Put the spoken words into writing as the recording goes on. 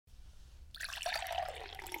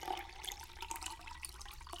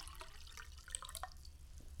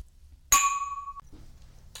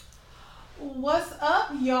What's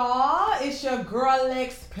up, y'all? It's your girl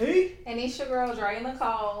XP. And it's your girl Dre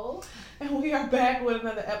Nicole. And we are back with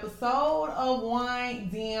another episode of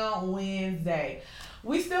Wine Down Wednesday.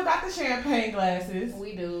 We still got the champagne glasses.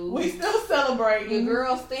 We do. We still celebrating. Your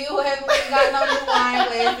girl still hasn't got no new wine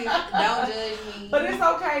glasses. Don't judge me. But it's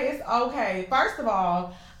okay. It's okay. First of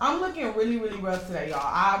all, I'm looking really, really rough today,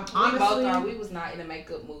 y'all. We both are. We was not in a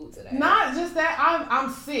makeup mood today. Not just that.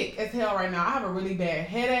 I'm sick as hell right now. I have a really bad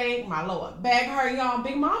headache. My lower back hurt, y'all.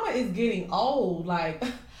 Big Mama is getting old. Like,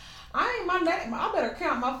 I better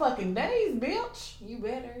count my fucking days, bitch. You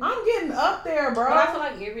better. I'm getting up there, bro. But I feel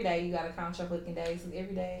like every day you gotta count your fucking days. Cause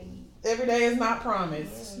every day is not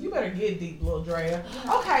promised. Yeah. You better get deep, little Drea.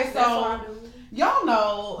 Yeah, okay, so so y'all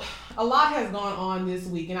know a lot has gone on this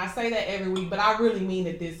week, and I say that every week, but I really mean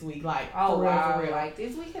it this week. Like, for real. Like,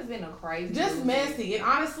 this week has been a crazy just messy. And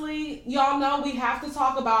honestly, y'all know we have to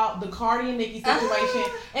talk about the Cardi and Nicki situation.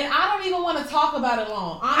 And I don't even want to talk about it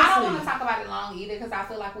long. Honestly. I don't want to talk about it long either, because I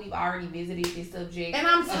feel like we've already visited this subject and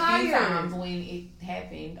I'm tired. A few times when it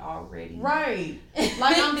happened already. Right.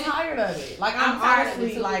 Like, I'm tired of it. Like, I'm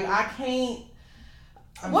honestly, like, I can't.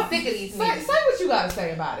 I'm sick of these say what you gotta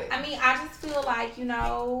say about it. I mean, I just feel like,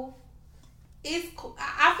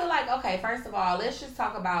 I feel like, okay, first of all, let's just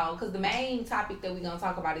talk about, because the main topic that we're going to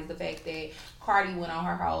talk about is the fact that Cardi went on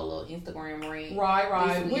her whole little Instagram rant.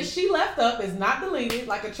 Right. Which she left up is not deleted,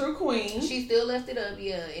 like a true queen. She still left it up,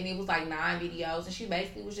 yeah, and it was like 9 videos, and she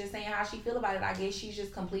basically was just saying how she feel about it. I guess she's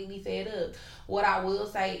just completely fed up. What I will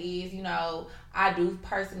say is, I do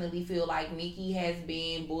personally feel like Nicki has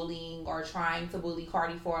been bullying or trying to bully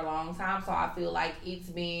Cardi for a long time, so I feel like it's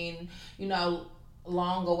been,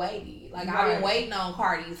 long awaited. Like, right. I've been waiting on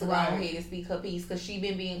Cardi to go ahead and speak her piece, because she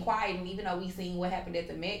been being quiet, and even though we seen what happened at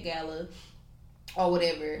the Met Gala or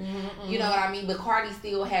whatever, you know what I mean, but Cardi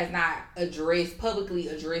still has not publicly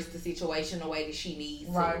addressed the situation the way that she needs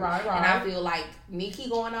to. Right. And I feel like Nicki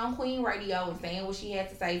going on Queen Radio and saying what she had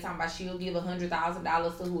to say, talking about she'll give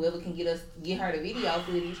 $100,000 to whoever can get her the video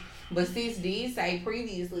footage. But sis did say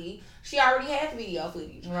previously she already has video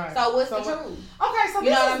footage. Right. So what's the truth? Okay, so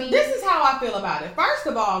this is how I feel about it. First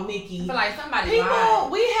of all, Nicki, I feel like somebody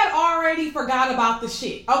lied. We had already forgot about the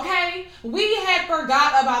shit, okay? We had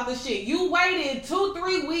forgot about the shit. You waited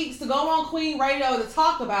 2-3 weeks to go on Queen Radio to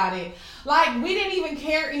talk about it. Like, we didn't even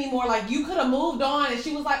care anymore. Like, you could have moved on, and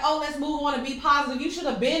she was like, oh, let's move on and be positive. You should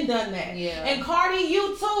have been done that. Yeah. And Cardi,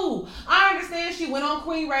 you too. I understand she went on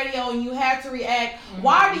Queen Radio and you had to react. Mm-hmm.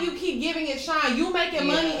 Why do you keep giving it shine? You making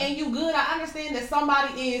money and you good. I understand that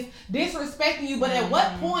somebody is disrespecting you, but at what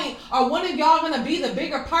point are one of y'all gonna be the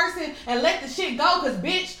bigger person and let the shit go? Because,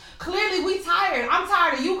 bitch, clearly we tired. I'm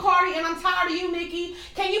tired of you, Cardi, and I'm tired of you, Nicki.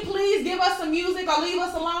 Can you please give us some music or leave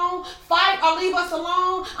us alone? Fight or leave us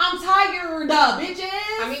alone? I'm tired of bitches.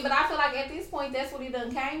 I mean, but I feel like at this point, that's what it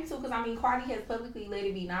done came to. Because, I mean, Cardi has publicly let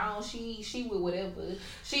it be known. She with whatever.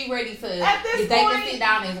 She ready to, if they can sit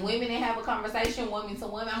down as women and have a conversation, woman to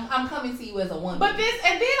woman, I'm coming to you as a woman. But and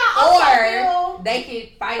then I also feel they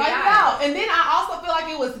could fight it out. And then I also feel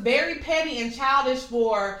like it was very petty and childish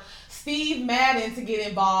for Steve Madden to get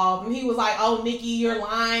involved, and he was like, "Oh, Nicki, you're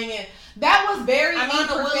lying," and that was very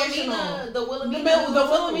unprofessional. The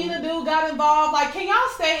Wilhelmina dude got involved. Like, can y'all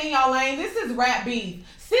stay in y'all lane? This is rap beef.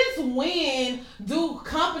 Since when do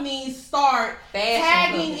companies start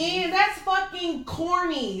tagging in? That's fucking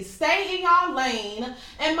corny. Stay in y'all lane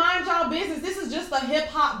and mind y'all business. This is just a hip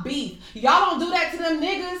hop beef. Y'all don't do that to them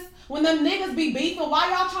niggas. When them niggas be beefing, why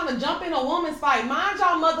y'all trying to jump in a woman's fight? Mind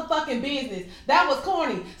y'all motherfucking business. That was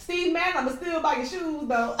corny. Steve Madden, I'ma still buy your shoes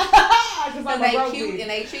though. Because they cute and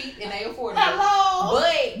they cheap and they affordable. Hello.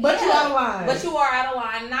 But you out of line. But you are out of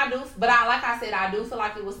line, and I do feel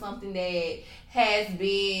like it was something that has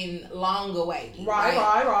been long awaited.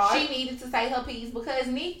 Right. She needed to say her piece, because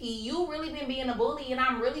Nicki, you really been being a bully, and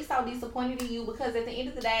I'm really so disappointed in you, because at the end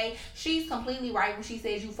of the day, she's completely right when she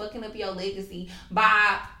says you fucking up your legacy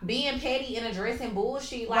by being petty and addressing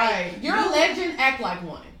bullshit. Like, you're a legend, act like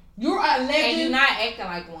one. You're a legend. And you're not acting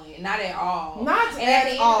like one. Not at all. Not and at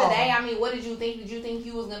the end all. of the day, I mean, what did you think? Did you think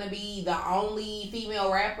you was going to be the only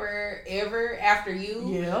female rapper ever after you?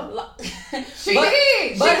 Yeah. She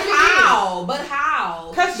did. But how?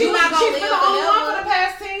 Because she's been the only one for the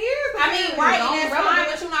past 10 years. I mean, right, and that's fine,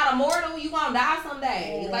 but you're not immortal. You're going to die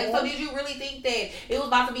someday. Mm-hmm. Like, so did you really think that it was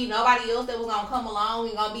about to be nobody else that was going to come along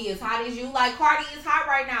and going to be as hot as you? Like, Cardi is hot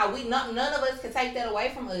right now. None of us could take that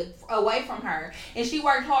away from her. And she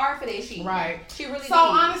worked hard for that shit. Right. She really did. So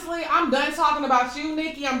honestly, I'm done talking about you,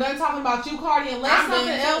 Nicki. I'm done talking about you, Cardi. Unless something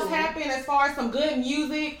else happened as far as some good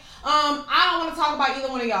music, I don't want to talk about either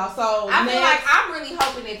one of y'all. So I feel like I'm really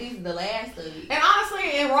hoping that this is the last of it. And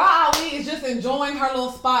honestly, and Raw Ali is just enjoying her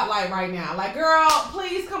little spotlight right now. Like, girl,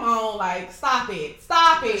 please come on. Like, stop it.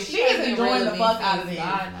 She is enjoying the fuck out of it.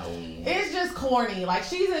 It's just corny. Like,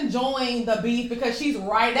 she's enjoying the beef because she's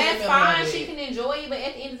right in the middle That's fine. of it. She can enjoy it, but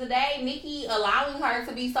at the end of the day, Nikki allowing her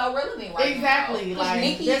to be so relevant right exactly. now. Like,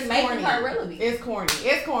 Nikki is making corny. her relevant. It's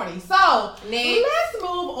corny. So, next. Let's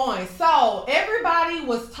move on. So, everybody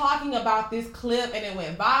was talking about this clip and it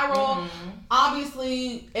went viral.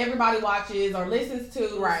 Obviously, everybody watches or listens to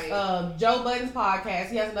Joe Budden's podcast.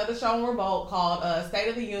 He has another show on Revolt called State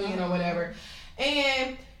of the Union or whatever.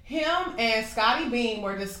 And him and Scotty Beam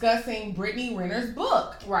were discussing Brittany Renner's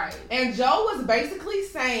book. Right. And Joe was basically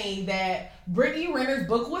saying that Brittany Renner's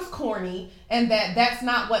book was corny and that that's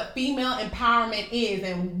not what female empowerment is.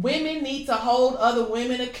 And women need to hold other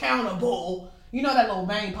women accountable. You know that little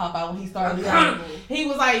vein pop out when he started yelling. He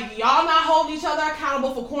was like, y'all not holding each other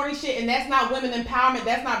accountable for corny shit, and that's not women empowerment.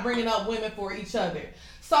 That's not bringing up women for each other.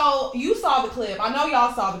 So, you saw the clip. I know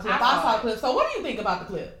y'all saw the clip. I saw the clip. So, what do you think about the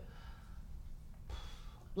clip?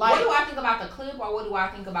 Like, what do I think about the clip, or what do I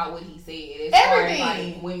think about what he said? Everything. Far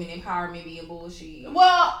as, like, women empowerment being bullshit.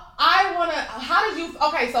 Well,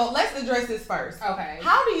 okay, so let's address this first. Okay.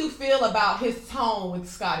 How do you feel about his tone with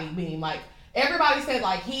Scotty Beam? Like, everybody said,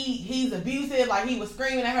 like, he's abusive, like, he was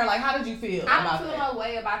screaming at her. Like, how did you feel about that? I don't feel no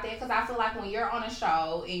way about that, because I feel like when you're on a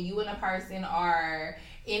show and you and a person are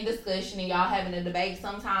in discussion and y'all having a debate,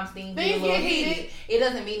 sometimes things get a little heated. It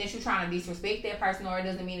doesn't mean that you're trying to disrespect that person, or it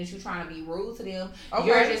doesn't mean that you're trying to be rude to them. Okay.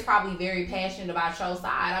 You're just probably very passionate about your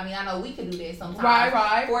side. I mean, I know we could do that sometimes.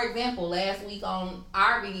 Right. For example, last week on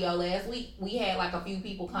our video we had like a few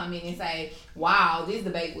people come in and say, wow, this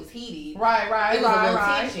debate was heated. Right. It was a little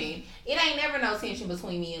tension. It ain't never no tension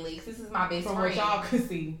between me and Lex. This is my best friend. From what y'all could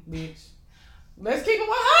see, bitch. Let's keep it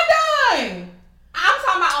 100. I'm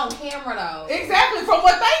talking about on camera though. Exactly, from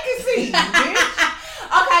what they can see, bitch.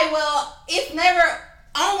 Okay, well, it's never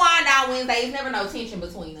on Wind Down Wednesday. It's never no tension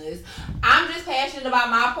between us. I'm just passionate about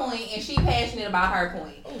my point, and she passionate about her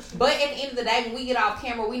point. But at the end of the day, when we get off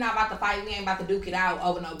camera, we not about to fight. We ain't about to duke it out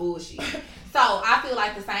over no bullshit. So I feel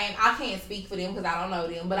like the same. I can't speak for them because I don't know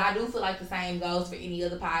them, but I do feel like the same goes for any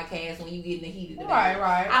other podcast when you get in the heat of the debate.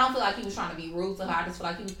 Right. I don't feel like he was trying to be rude to her. I just feel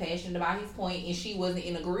like he was passionate about his point, and she wasn't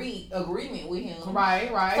in agreement with him. Right.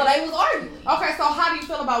 So they was arguing. Okay, so how do you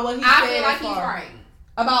feel about what he said? I feel like he's right.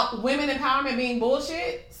 About women empowerment being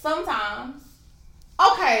bullshit? Sometimes.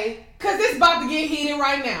 Okay, because it's about to get heated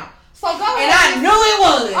right now. So go ahead. And I knew it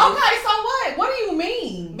was. Okay, so what? What do you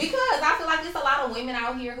mean? Because I feel like there's a lot of women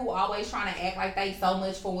out here who are always trying to act like they so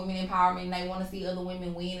much for women empowerment, and they want to see other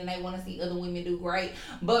women win, and they want to see other women do great.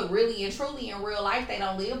 But really and truly in real life, they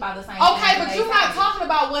don't live by the same. Okay, but you're not talking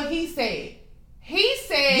about what he said. He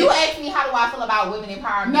said. You asked me how do I feel about women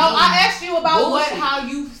empowerment. No, I asked you about how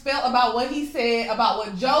you felt about what he said, about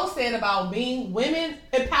what Joe said about being women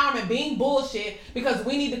empowerment being bullshit because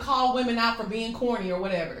we need to call women out for being corny or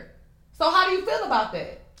whatever. So how do you feel about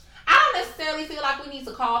that? I don't necessarily feel like we need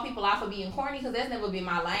to call people out for being corny because that's never been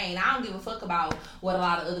my lane. I don't give a fuck about what a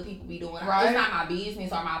lot of other people be doing. Right. It's not my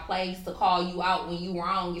business or my place to call you out when you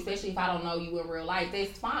wrong, especially if I don't know you in real life.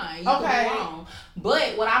 That's fine. You can be wrong.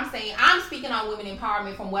 But what I'm saying, I'm speaking on women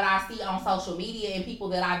empowerment from what I see on social media and people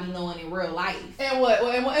that I be knowing in real life. And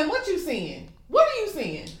what you seeing? What are you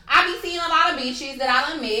seeing? I be seeing a lot of bitches that I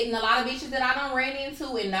done met and a lot of bitches that I done ran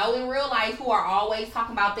into and know in real life who are always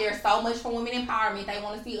talking about there's so much for women empowerment. They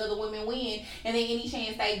want to see other women win. And then any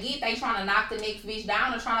chance they get, they trying to knock the next bitch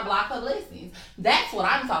down or trying to block her blessings. That's what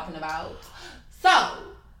I'm talking about. So,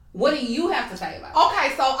 what do you have to say about it?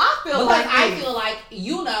 Okay, so I feel like,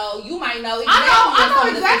 you know, you might know exactly I know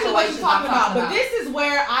exactly what you're talking about. But this is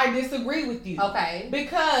where I disagree with you. Okay.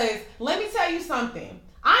 Because, let me tell you something.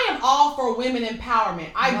 I am all for women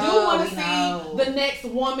empowerment. I do want to see the next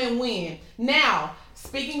woman win. Now,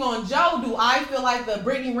 speaking on Joe, do I feel like the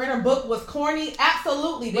Brittany Renner book was corny?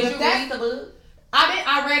 Absolutely. Did you read the book?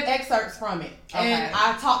 I read excerpts from it. Okay. And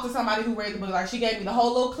I talked to somebody who read the book. Like, she gave me the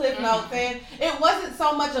whole little clip notes. And it wasn't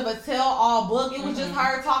so much of a tell-all book. It was just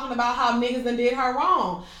her talking about how niggas done did her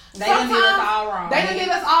wrong. They done did us all wrong. They done did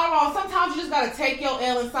us all wrong. Sometimes you just gotta take your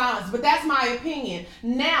L in silence. But that's my opinion.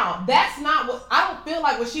 Now, that's not what I don't feel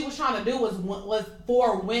like what she was trying to do was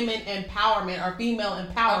for women empowerment or female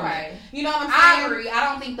empowerment. Okay. You know what I'm saying? I agree.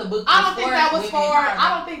 I don't think the book. I don't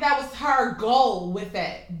think that was her goal with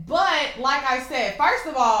that. But like I said, first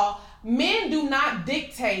of all, men do not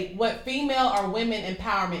dictate what female or women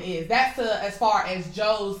empowerment is. That's as far as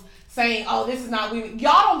Joe's saying, oh, this is not women.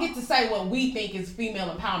 Y'all don't get to say what we think is female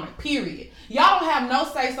empowerment, period. Y'all don't have no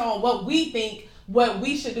say-so on what we think what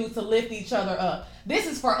we should do to lift each other up. This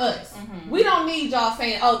is for us. We don't need y'all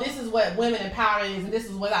saying, oh, this is what women empowerment is and this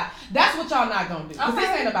is what that's what y'all not gonna do. Because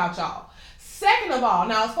this ain't about y'all. Second of all,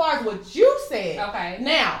 now as far as what you said,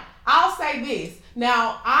 now I'll say this.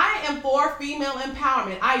 Now, I am for female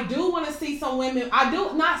empowerment. I do want to see some women.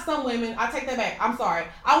 Not some women. I take that back. I'm sorry.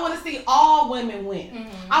 I want to see all women win.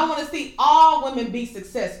 I want to see all women be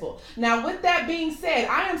successful. Now, with that being said,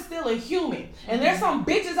 I am still a human. And there's some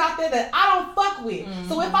bitches out there that I don't fuck with.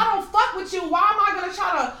 So if I don't fuck with you, why am I going to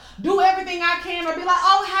try to do everything I can or be like,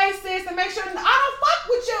 oh, hey, sis, and make sure I don't fuck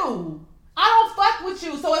with you. I don't fuck with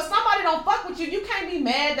you. So if somebody don't fuck with you, you can't be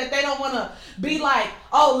mad that they don't want to be like,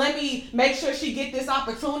 oh, let me make sure she get this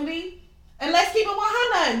opportunity. And let's keep it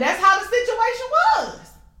 100. That's how the situation was.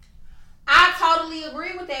 I totally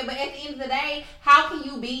agree with that, but at the end of the day, how can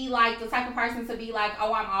you be like the type of person to be like,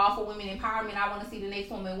 oh, I'm all for women empowerment, I want to see the next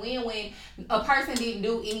woman win, when a person didn't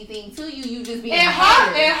do anything to you, you just being in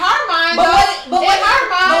her mind. But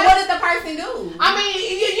what did the person do? I mean,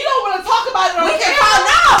 you don't want to talk about it on camera.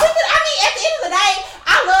 I mean, at the end of the day,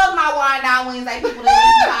 I love my Wind Down Wednesday people that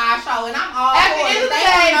listen to our show, and I'm all at the end of the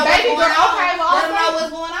day, baby girl. Okay, well, let them know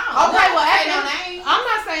what's going on. Okay, well, I'm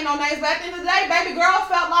not saying no names, but at the end of the day, baby girl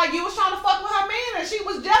felt like you was trying to fuck with her man, and she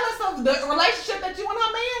was jealous of the relationship that you and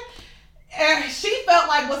her man. And she felt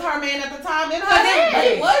like was her man at the time in her head. But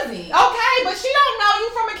it wasn't. Okay, but she don't know you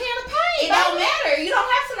from a can of paint. It don't matter. You don't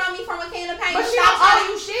have to know me from a can of paint. But she don't owe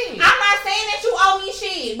you shit. I'm not saying that you owe me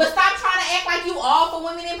shit, but stop trying to act like you all for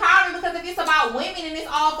women empowerment, because if it's about women and it's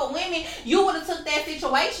all for women, you would have took that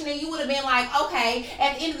situation and you would have been like, okay,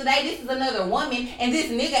 at the end of the day, this is another woman and this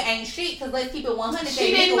nigga ain't shit, because let's keep it 100.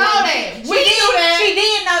 She didn't know that. We knew that. She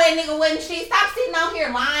did know that nigga wasn't shit. Stop sitting on here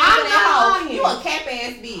lying. I'm not lying. You a cap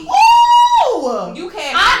ass bitch. You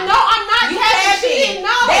can't. I know I'm not capping. She didn't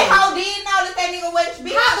know. That hoe didn't know that nigga wasn't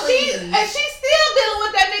bitch. And she's still dealing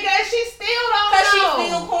with that nigga and she still don't know. Because she's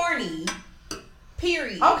still corny.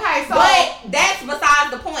 Period. Okay, so. But that's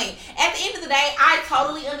besides the point. At the end of the day, I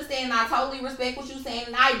totally understand and I totally respect what you're saying,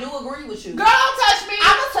 and I do agree with you. Girl, don't touch me.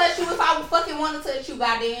 I'ma touch you if I would fucking want to touch you,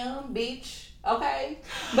 goddamn bitch. Okay?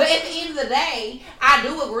 But at the end of the day, I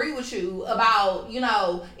do agree with you about, you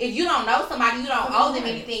know, if you don't know somebody, you don't owe them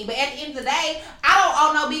anything. But at the end of the day, I don't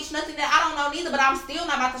owe no bitch nothing that I don't know neither, but I'm still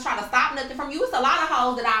not about to try to stop nothing from you. It's a lot of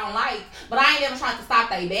hoes that I don't like, but I ain't never tried to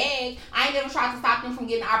stop they bag. I ain't never tried to stop them from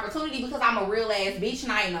getting an opportunity, because I'm a real ass bitch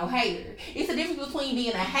and I ain't no hater. It's the difference between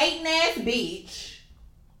being a hating ass bitch.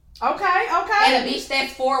 Okay. And a bitch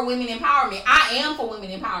that's for women empowerment. I am for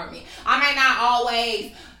women empowerment. I may not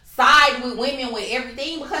always side with women with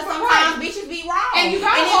everything, because sometimes bitches be wrong. And you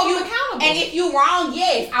gotta hold you accountable. And if you wrong,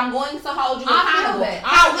 yes, I'm going to hold you accountable.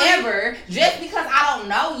 However, just because I don't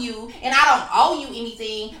know you and I don't owe you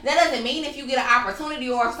anything, that doesn't mean if you get an opportunity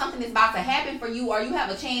or if something is about to happen for you or you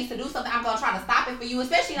have a chance to do something, I'm gonna try to stop it for you,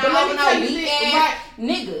 especially not over no weak ass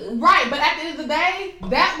nigga. Right, but at the end of the day,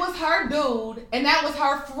 that was her dude and that was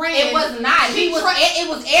her friend. It was not. It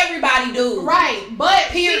was everybody dude. Right,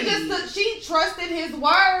 but she trusted his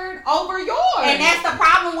word over yours. And that's the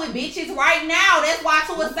problem with bitches right now. That's why,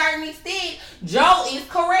 to a certain extent, Joe is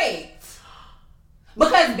correct.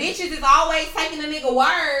 Because bitches is always taking a nigga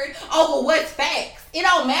word over what's facts. It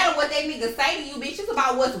don't matter what that nigga say to you, bitch. It's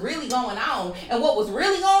about what's really going on. And what was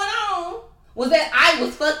really going on was that I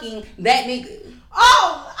was fucking that nigga.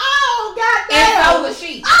 Oh, goddamn. And so was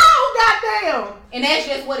she. Oh, goddamn. And that's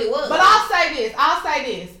just what it was. But I'll say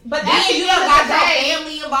this. But then you done got your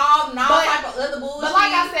family involved and all type of other bullshit. But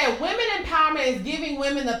like I said, women empowerment is giving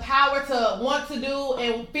women the power to want to do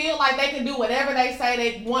and feel like they can do whatever they say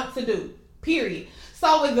they want to do. Period.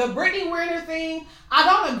 So with the Brittany Renner thing, I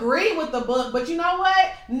don't agree with the book, but you know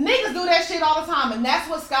what? Niggas do that shit all the time, and that's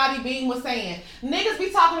what Scotty Beam was saying. Niggas be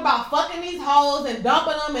talking about fucking these hoes and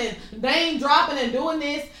dumping them and name dropping and doing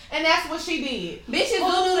this, and that's what she did. Bitches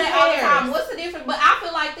do that all the time. What's the difference? But I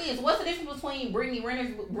feel like this. What's the difference between Brittany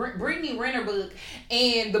Renner book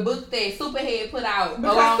and the book that Superhead put out?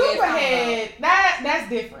 Because Superhead, that's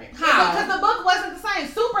different. How? Because the book wasn't the same.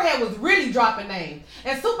 Superhead was really dropping names,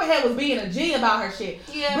 and Superhead was being a G about her shit.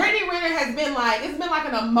 Yeah. Brittany Renner has been like, it's been like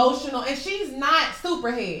an emotional, and she's not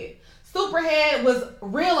Superhead. Superhead was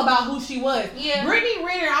real about who she was. Yeah. Brittany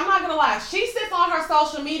Renner, I'm not gonna lie, she sits on her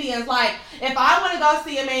social media and is like, if I want to go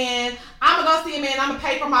see a man, I'm gonna go see a man, I'm gonna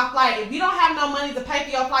pay for my flight. If you don't have no money to pay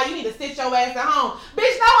for your flight, you need to sit your ass at home.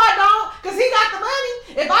 Bitch, no I don't, cause he got the money.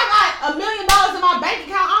 If I got $1 million in my bank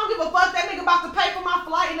account, I don't give a fuck. That nigga about to pay for my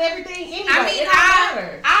flight and everything anyway. I mean,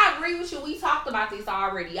 I agree with you. We talked about this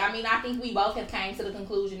already. I mean, I think we both have came to the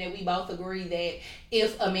conclusion that we both agree that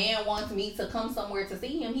if a man wants me to come somewhere to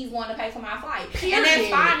see him, he's going to pay for my flight. Period. And that's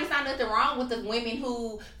fine. It's not nothing wrong with the women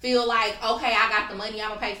who feel like, okay, I got the money, I'm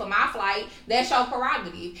going to pay for my flight. That's your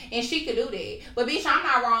prerogative. And she could do that. But bitch, I'm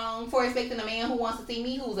not wrong for expecting a man who wants to see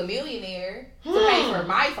me, who's a millionaire, to pay for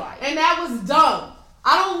my flight. And that was dumb.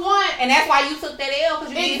 I don't want... And that's why you took that L,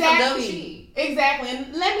 because you did some dumb shit. Exactly.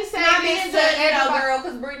 And let me say this to girl,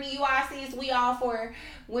 because Brittany, UICs, we all for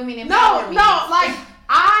women empowerment. No, like,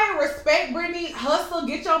 I respect Brittany. Hustle,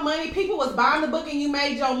 get your money. People was buying the book and you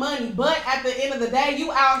made your money. But at the end of the day,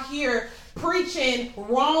 you out here preaching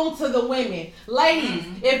wrong to the women. Ladies,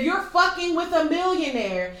 if you're fucking with a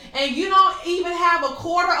millionaire and you don't even have a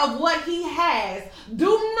quarter of what he has, do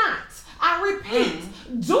not, I repeat,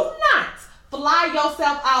 do not fly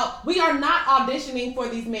yourself out. We are not auditioning for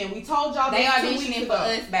these men. We told y'all they auditioning for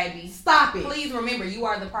us, baby. Stop it. Please remember, you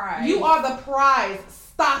are the prize. You are the prize.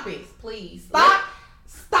 Stop it. Please.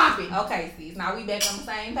 Stop it. Okay, sis. Now we back on the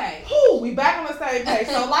same page. We back on the same page.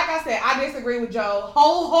 So like I said, I disagree with Joe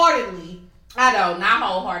wholeheartedly. I don't. Not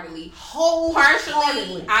wholeheartedly.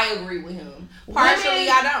 Partially, I agree with him. Partially,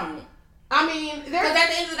 I don't. I mean, because at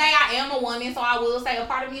the end of the day, I am a woman, so I will say a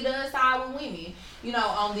part of me does side with women, you know,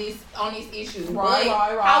 on this issue. Right.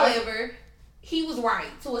 However, he was right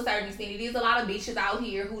to a certain extent. It is a lot of bitches out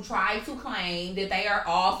here who try to claim that they are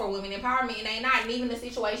all for women empowerment, and they not. And even the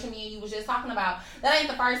situation me and you was just talking about, that ain't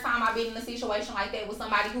the first time I've been in a situation like that with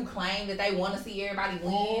somebody who claimed that they want to see everybody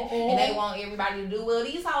win and they want everybody to do well.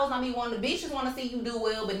 These hoes don't be wanting, the bitches want to see you do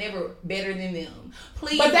well, but never better than them.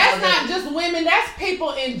 Please. But that's not just women. That's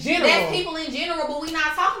people in general. That's people in general, but we're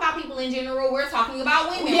not talking about people in general. We're talking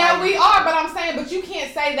about women. Yeah, right we now. are. But I'm saying, but you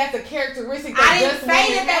can't say that's a characteristic. I didn't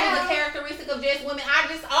say that was a characteristic of just women.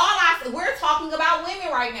 We're talking about women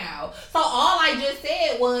right now. So all I just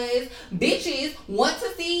said was bitches want to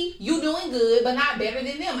see you doing good, but not better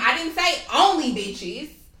than them. I didn't say only bitches.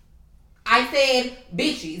 I said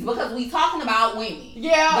bitches because we talking about women.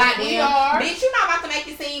 Yeah, goddamn. We are. Bitch, you're not about to make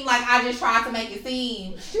it seem like I just tried to make it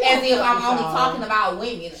seem as if I'm only talking about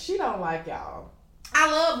women. She don't like y'all. I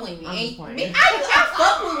love women. I fuck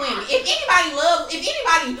with women. If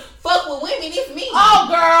anybody fuck with women, it's me. Oh,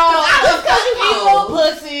 girl. Because you eat little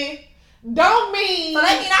pussy. Don't mean. So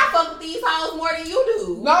that mean I fuck with these hoes more than you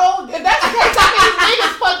do. No, if that's the case, that means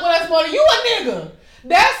niggas fuck with us more than you a nigga.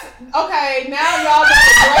 That's okay. Now y'all know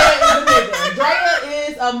Drea is a nigga. Drea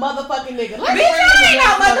is a motherfucking nigga. Bitch, I ain't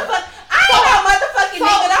no motherfucking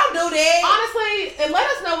nigga. Don't do that. Honestly, and let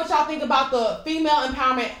us know what y'all think about the female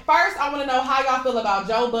empowerment. First, I want to know how y'all feel about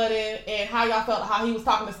Joe Budden and how y'all felt how he was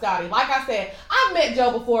talking to Scotty. Like I said, I've met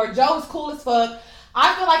Joe before. Joe is cool as fuck.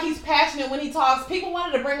 I feel like he's passionate when he talks. People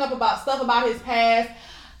wanted to bring up about stuff about his past.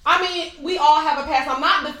 I mean, we all have a past. I'm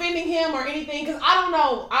not defending him or anything because I don't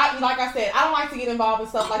know. Like I said, I don't like to get involved in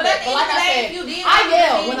stuff like that. But like I said, I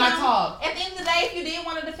yell when I talk. At the end of the day, if you did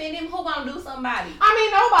want to defend him, who gonna do somebody? I mean,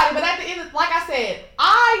 nobody. But at the end, like I said,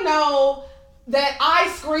 I know that I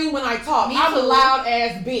scream when I talk. I'm a loud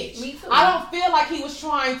ass bitch. Me too. I don't feel like he was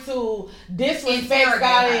trying to disrespect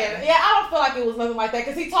Scotty. Yeah, I don't feel like it was nothing like that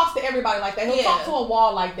because he talks to everybody like that. He'll talk to a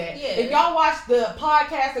wall like that. Yeah. If y'all watch the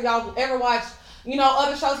podcast, if y'all ever watch, you know,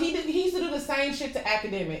 other shows, he used to do the same shit to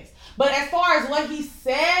academics. But as far as what he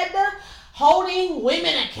said, holding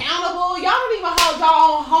women accountable, y'all don't even hold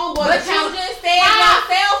y'all own homeboys accountable. But you just said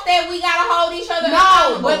yourself that we gotta hold each other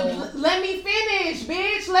accountable. No, but let me finish,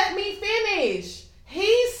 bitch. Let me finish.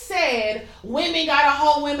 He said women gotta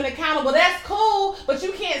hold women accountable. That's cool, but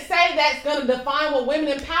you can't say that's gonna define what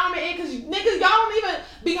women empowerment is because niggas, y'all don't even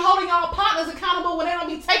be holding y'all partners accountable when they don't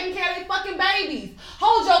be taking care of their fucking babies.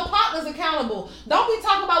 Hold your partners accountable. Don't be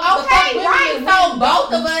talking about what the fuck women right. So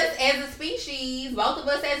both of us as a species, both of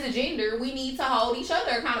us as a gender, we need to hold each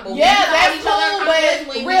other accountable. Yeah, that's cool,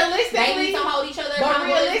 but realistically, they need to hold each other accountable.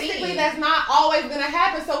 But realistically, that's not always gonna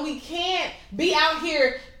happen. So we can't be out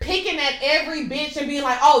here picking at every bitch and being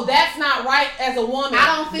like, oh, that's not right as a woman.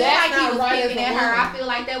 I don't feel that's like he was right picking at her. I feel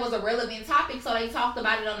like that was a relevant topic, so they talked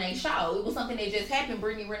about it on their show. It was something that just happened.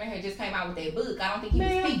 Brittany Renner had just came out with that book. I don't think he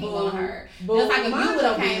was picking on her. Just like if you would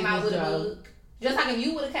have came out with a book. Just like if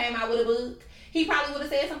you would have came out with a book. He probably would have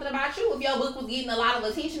said something about you if your book was getting a lot of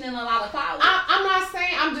attention and a lot of clout. I'm not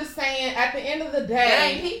saying. I'm just saying. At the end of the day, that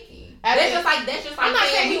ain't picky. That's just like I'm not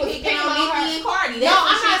saying he was picking on Nicki and Cardi. No,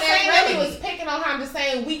 I'm not saying that he was picking on her. I'm just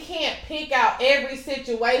saying we can't pick out every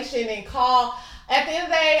situation and call. At the end of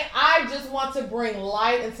the day, I just want to bring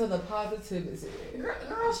light into the positivity.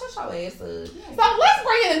 Girl, shut your ass up. So let's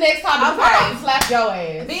bring in the next topic. Okay. I'm slap your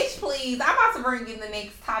ass. Bitch, please. I'm about to bring in the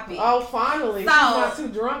next topic. Oh, finally. So, she's not too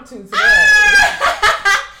drunk to today.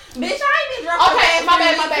 Bitch, I ain't been drunk. Okay, my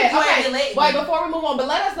bad. Okay, wait, before we move on, but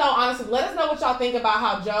let us know, honestly, let us know what y'all think about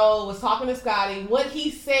how Joe was talking to Scotty, what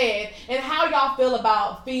he said, and how y'all feel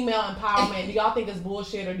about female empowerment. Do y'all think it's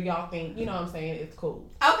bullshit, or do y'all think, you know what I'm saying, it's cool?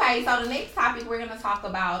 Okay, so the next topic we're going to talk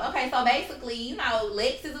about, okay, so basically, you know,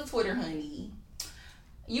 Lex is a Twitter honey.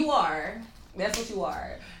 You are. That's what you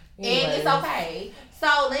are. Anyways. And it's okay.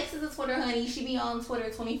 So Lex is a Twitter honey. She be on Twitter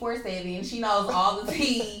 24/7. She knows all the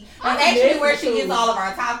tea. That's actually where she gets all of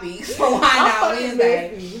our topics for Wine Out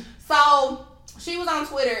Wednesday. So she was on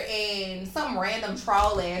Twitter and some random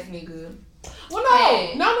troll ass nigga. Well,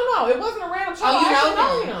 no. It wasn't a random troll. Oh, you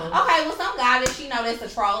know him. Okay, well, some guy that she know that's a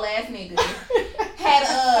troll ass nigga had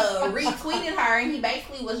retweeted her, and he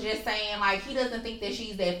basically was just saying like he doesn't think that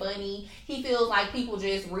she's that funny. He feels like people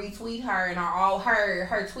just retweet her, and are all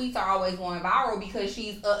her tweets are always going viral because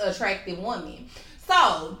she's an attractive woman.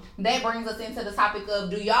 So that brings us into the topic of,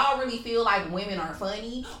 do y'all really feel like women are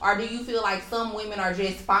funny, or do you feel like some women are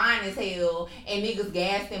just fine as hell and niggas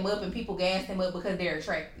gas them up and people gas them up because they're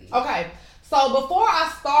attractive? Okay, so before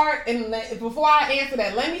I start and before I answer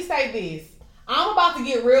that, let me say this. I'm about to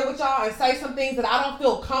get real with y'all and say some things that I don't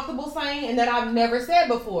feel comfortable saying and that I've never said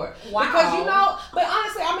before. Wow. Because you know, but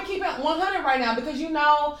honestly, I'm going to keep it 100 right now because you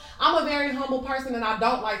know, I'm a very humble person and I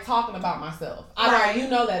don't like talking about myself. I don't, you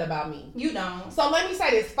know that about me. You don't. So let me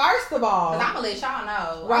say this. First of all. Because I'm going to let y'all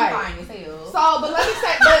know. Right. I'm fine as hell. So, but let me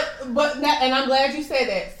say, but and I'm glad you said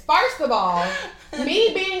that. First of all,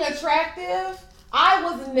 me being attractive, I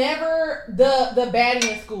was never the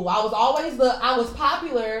baddie in school. I was always I was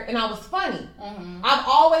popular and I was funny. Mm-hmm. I've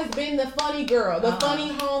always been the funny girl, the funny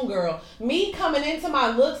home girl. Me coming into my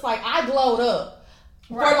looks, like I glowed up.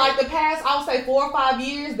 Right. For like the past, I would say 4 or 5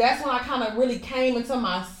 years, that's when I kind of really came into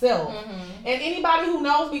myself. Mm-hmm. And anybody who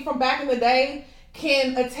knows me from back in the day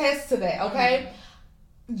can attest to that, okay?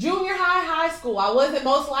 Mm-hmm. Junior high school, I wasn't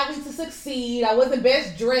most likely to succeed. I wasn't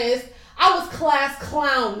best dressed. I was class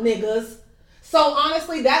clown, niggas. So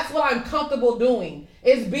honestly, that's what I'm comfortable doing.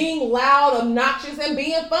 Is being loud, obnoxious, and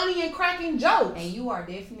being funny and cracking jokes. And you are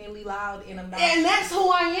definitely loud and obnoxious. And that's who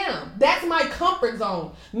I am. That's my comfort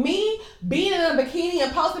zone. Me being in a bikini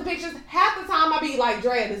and posting pictures, half the time I be like,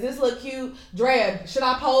 Drea, does this look cute? Drea, should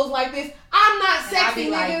I pose like this? I'm not sexy,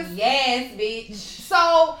 and I be niggas. Like, yes, bitch.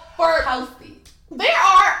 So post it. There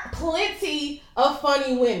are plenty of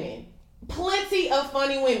funny women. Plenty of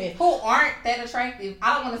funny women who aren't that attractive.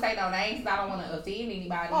 I don't want to say no names because I don't want to offend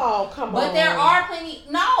anybody. Oh, come on. But there are plenty.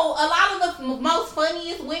 No, a lot of the most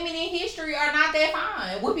funniest women in history are not that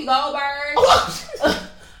fine. Whoopi Goldberg.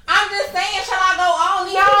 I'm just saying, shall I go on?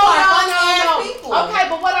 These people are funny ass people. Okay,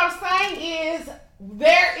 but what I'm saying is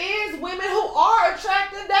there is women who are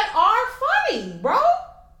attractive that are funny, bro.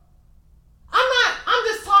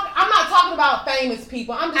 I'm not talking about famous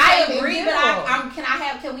people. I'm just I agree,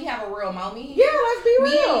 but can we have a real moment here? Yeah, let's be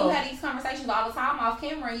real. Me and you had these conversations all the time off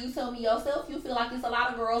camera, and you tell me yourself you feel like there's a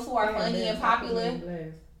lot of girls who are funny and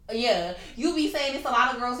popular. Yeah, you be saying it's a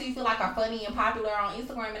lot of girls who you feel like are funny and popular on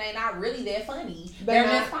Instagram, and they not really that funny. They're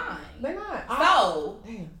just fine. They're not. So,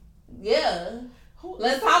 yeah.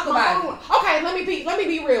 Let's talk about it. Okay, let me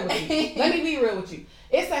be real with you. Let me be real with you.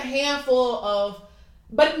 It's a handful of.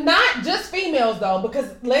 But not just females though, because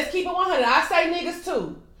let's keep it 100. I say niggas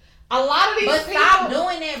too. A lot of these people. Stop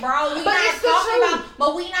doing that, bro. We not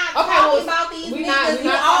talking about these niggas.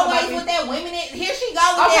 You always with that women. Here she go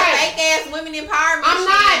with that fake ass women empowerment.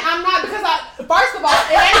 I'm not because first of all,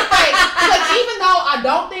 it ain't fake. Because even though I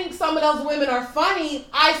don't think some of those women are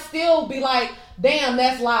funny, I still be like, damn,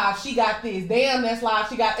 that's live. She got this. Damn, that's live.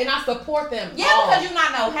 She got, and I support them. Yeah, all. Because you're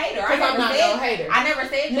not no hater. I'm not no hater. I never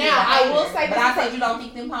said you. Now I will say, but I said you don't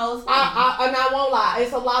think them hoes funny. And I won't lie.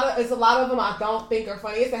 It's a lot of them I don't think are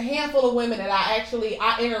funny. It's a handful of women that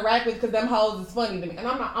I interact with because them hoes is funny to me. And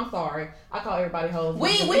I'm sorry. I call everybody hoes.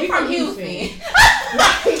 We from Houston. We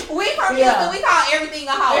from Houston. We call everything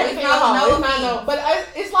a hoe. Everything a hoe. But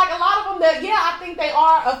it's like a lot of them that I think they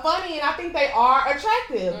are funny and I think they are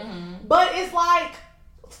attractive. Mm-hmm. But it's like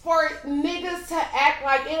for niggas to act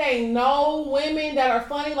like it ain't no women that are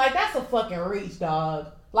funny, like that's a fucking reach,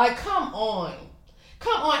 dog. Like, come on.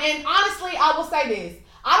 And honestly, I will say this.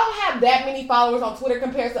 I don't have that many followers on Twitter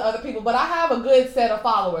compared to other people, but I have a good set of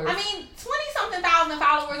followers. I mean, 20-something thousand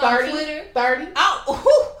followers on Twitter. 30.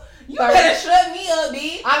 Oh, you 30. Better shut me up,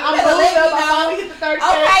 bitch. I'm moving up. I only hit the 30.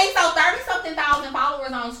 Okay, so 30-something thousand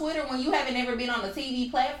followers on Twitter when you haven't ever been on a TV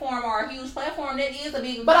platform or a huge platform, that is a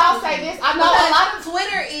big. But I'll say this: I know a lot of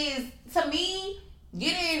Twitter is, to me,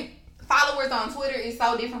 getting followers on Twitter is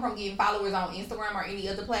so different from getting followers on Instagram or any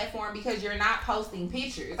other platform because you're not posting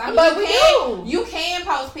pictures. I mean, but you can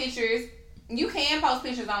post pictures. You can post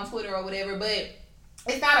pictures on Twitter or whatever, but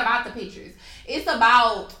It's not about the pictures. It's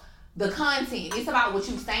about the content. It's about what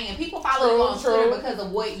you saying. People follow you on Twitter because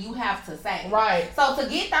of what you have to say. Right. So to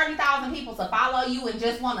get 30,000 people to follow you and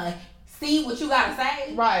just want to see what you gotta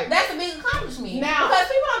say, right? That's a big accomplishment. Now, because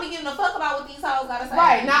people don't be giving a fuck about what these hoes gotta say.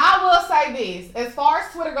 Right. Now, I will say this: as far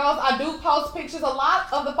as Twitter goes, I do post pictures. A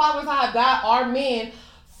lot of the followers I have got are men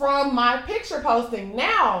from my picture posting.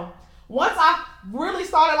 Now, once I really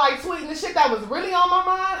started like tweeting the shit that was really on my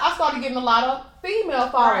mind, I started getting a lot of female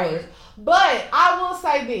followers. Right. But I will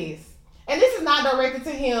say this. And this is not directed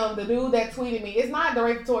to him, the dude that tweeted me. It's not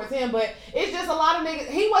directed towards him, but it's just a lot of niggas.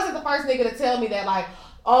 He wasn't the first nigga to tell me that, like,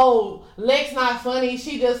 oh, Lex not funny,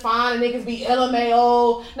 she just fine, and niggas be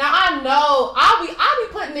LMAO. Now, I know, I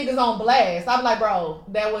be putting niggas on blast. I be like, bro,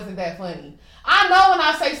 that wasn't that funny. I know when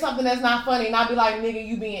I say something that's not funny, and I be like, nigga,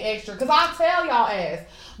 you being extra. Because I tell y'all ass.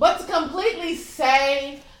 But to completely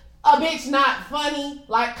say a bitch not funny,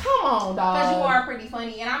 like, come on, dog. Because you are pretty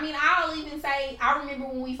funny. And I mean, I'll even say, I remember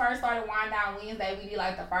when we first started Wind Down Wednesday, we did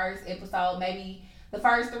like the first episode, maybe the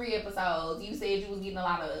first 3 episodes. You said you was getting a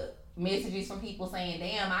lot of messages from people saying,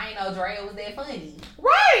 damn, I ain't know Drea was that funny.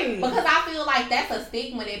 Right. Because I feel like that's a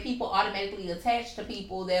stigma that people automatically attach to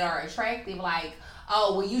people that are attractive. Like,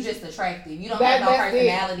 oh, well, you just attractive. You don't have no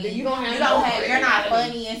personality. You're not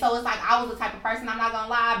funny. And so it's like, I was the type of person, I'm not gonna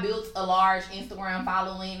lie, I built a large Instagram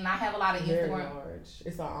following, and I have a lot of Very Instagram. Large.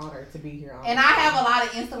 It's an honor to be here. And I have a lot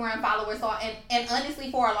of Instagram followers. So, and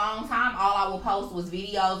honestly, for a long time, all I would post was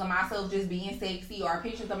videos of myself just being sexy or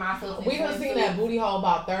pictures of myself. We done seen that booty hole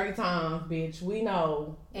about 30 times, bitch. We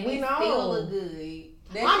know. And we know. Still look good.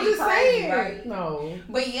 I'm just saying, right? No.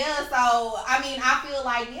 But yeah, so I mean, I feel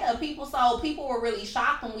like people were really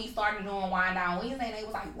shocked when we started doing Wind Down Wednesday, and they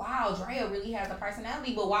was like, "Wow, Drea really has a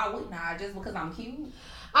personality." But why wouldn't I? Just because I'm cute?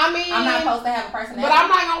 I mean, I'm not supposed to have a personality. But I'm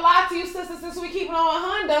not gonna lie to you, sister. Since we keep it on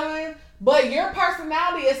Honda, but your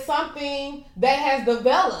personality is something that has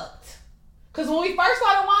developed. Because when we first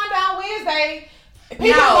started Wind Down Wednesday. People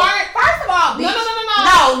weren't. First of all, bitch.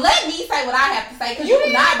 No, let me say what I have to say. Because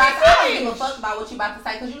you're not about to. I don't give a fuck about what you're about to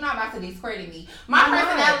say. Because you're not about to discredit me. My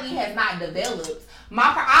personality has not developed.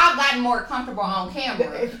 I've gotten more comfortable on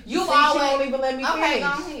camera. You don't even let me finish. Okay, go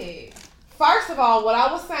ahead. First of all, what I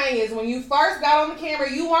was saying is when you first got on the camera,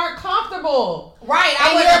 you weren't comfortable. Right.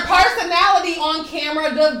 And your personality on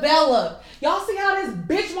camera developed. Y'all see how this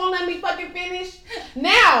bitch won't let me fucking finish?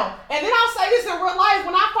 Now, and then I'll say this in real life.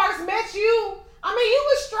 When I first met you, I mean, you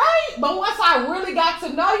was straight, but once I really got to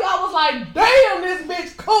know you, I was like, damn, this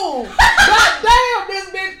bitch cool. God damn, this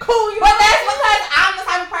bitch cool. But that's because I'm the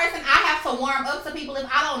type of person, I have to warm up to people. If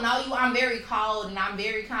I don't know you, I'm very cold and I'm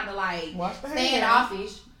very kind of like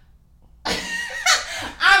standoffish.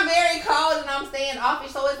 I'm very cold and I'm standoffish,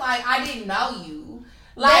 so it's like I didn't know you.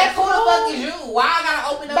 Like, who the fuck is you? Why I gotta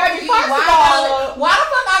open up to you? Why the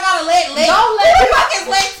fuck I gotta let Lex? Who the fuck is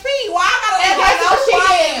Lex P? Why I gotta let her know who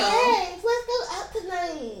I am? Let's go out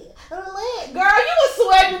tonight. Girl, you was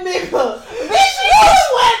sweating the nigga. Bitch, you was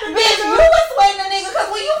sweating the nigga. You was sweating the nigga because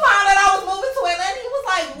when you found out I was moving to Atlanta, you was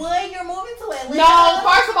like, what? You're moving to Atlanta? No,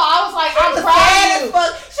 first of all, I was like, I'm proud of you.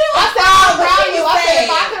 I said, I'm proud of you. I said,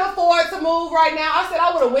 if I could afford to move right now, I said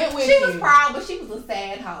I would have went with you. She was proud, but she was a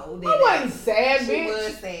sad hoe. I wasn't sad, bitch. She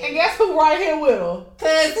was sad. And guess who right here with her?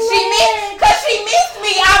 Cause she missed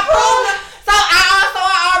me. I proved her. So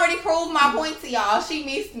I already proved my point to y'all. She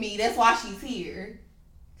missed me. That's why she's here.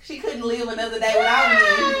 She couldn't live another day without me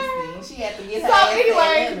in Houston. She had to get her ass. So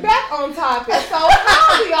anyway, back on topic. So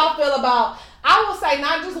how do y'all feel about? I will say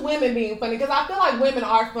not just women being funny, because I feel like women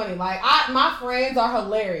are funny. Like my friends are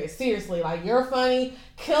hilarious. Seriously, like you're funny.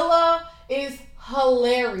 Killa is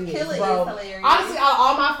hilarious, Killa bro. is hilarious. Honestly, out of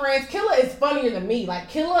all my friends, Killa is funnier than me. Like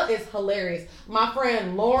Killa is hilarious. My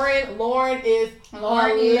friend Lauren is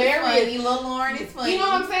hilarious. Little Lauren is funny. You know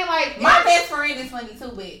what I'm saying? Like my best friend is funny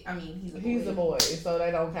too, but I mean he's a boy, so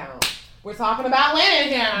they don't count. We're talking about Lennon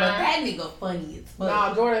here. But that nigga funny as fuck.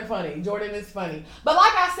 Nah, Jordan funny. Jordan is funny. But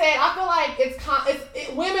like I said, I feel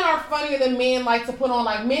like women are funnier than men like to put on.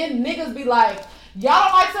 Like niggas be like, y'all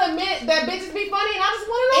don't like to admit that bitches be funny, and I just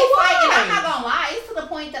want to know why. Like, and I'm not gonna lie, it's to the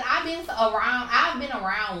point that I've been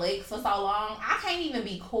around Lex for so long, I can't even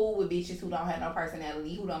be cool with bitches who don't have no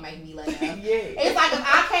personality, who don't make me laugh. Yeah. It's like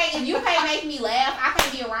if you can't make me laugh, I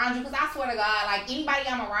can't be around you, because I swear to God, like anybody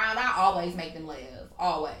I'm around, I always make them laugh.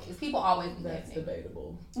 Always. People always be laughing. That's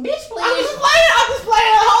debatable. Bitch, please. I'm just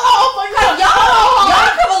playing. Hold on. Y'all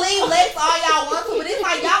can believe Lex all y'all want to, but it's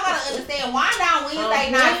like y'all gotta understand, Wind Down Wednesday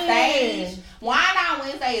not stage. Wind Down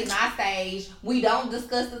Wednesday is not staged. We don't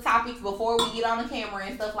discuss the topics before we get on the camera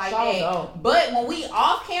and stuff like that. No. But when when we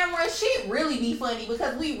off camera, shit really be funny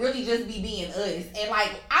because we really just be being us. And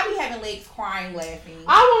like, I be having Lex crying, laughing.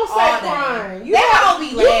 I won't say crying. You don't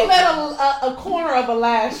be laughing. You let a corner of a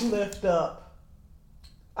lash lift up.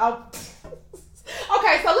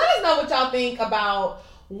 Okay, so let us know what y'all think about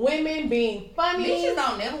women being funny. Bitches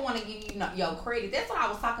don't never want to give you your credit. That's what I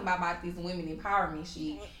was talking about this women empowerment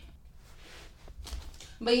shit.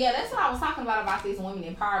 But yeah, that's what I was talking about this women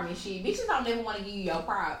empowerment shit. Bitches don't never want to give you your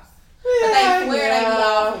props. But they swear they be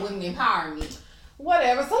all for women empowerment.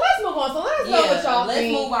 Whatever. So let's move on. So let us know what y'all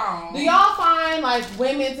think. Let's move on. Do y'all find like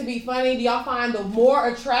women to be funny? Do y'all find the more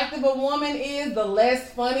attractive a woman is, the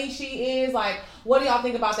less funny she is? Like, what do y'all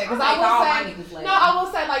think about that? Because I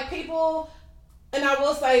will say like people. And I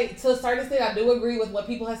will say, to a certain extent, I do agree with what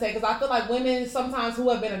people have said, because I feel like women sometimes who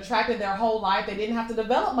have been attracted their whole life, they didn't have to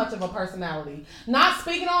develop much of a personality. Not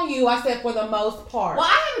speaking on you, I said for the most part. Well,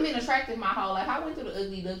 I haven't been attracted my whole life. I went through the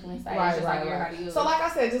ugly duckling stage, like everybody else. So like I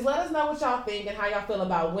said, just let us know what y'all think and how y'all feel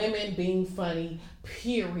about women being funny,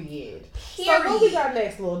 period. So what we got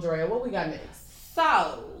next, Lil Dre? What we got next?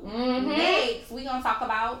 So, next, we going to talk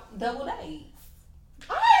about double dates.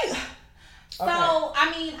 So,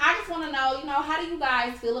 I mean, I just want to know, how do you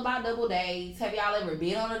guys feel about double dates? Have y'all ever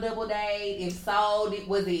been on a double date? If so,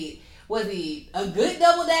 was it a good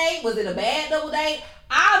double date? Was it a bad double date?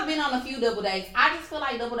 I've been on a few double dates. I just feel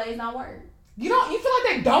like double dates don't work. You feel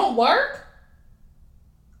like they don't work?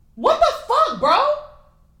 What the fuck, bro?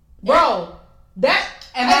 Bro,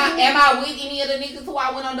 am I with any of the niggas who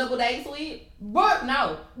I went on double dates with? But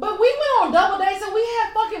no. But we went on double dates and we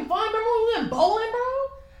had fucking fun. Remember when we went bowling, bro?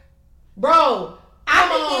 Bro, I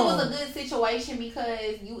think it was a good situation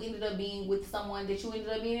because you ended up being with someone that you ended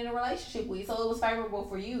up being in a relationship with, so it was favorable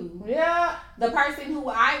for you. Yeah. The person who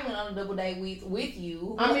I went on a double date with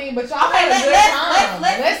you. I mean, but y'all had a good time.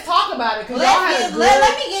 Let's talk about it because y'all had a good.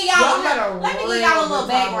 Let me give y'all a little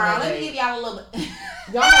background. Let me give y'all a little.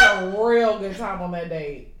 Y'all had a real good time on that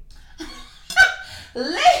date.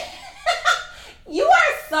 You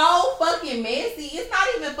are so fucking messy. It's not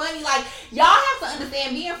even funny. Like, y'all have to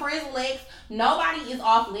understand, being friends with Lex, nobody is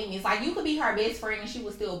off limits. Like, you could be her best friend and she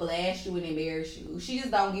would still blast you and embarrass you. She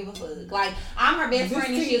just don't give a fuck. Like, I'm her best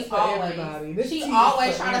friend and she's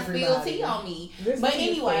always trying to spill tea on me. But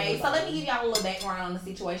anyway, so let me give y'all a little background on the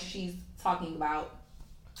situation she's talking about.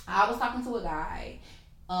 I was talking to a guy.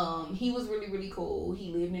 He was really, really cool.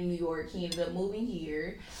 He lived in New York. He ended up moving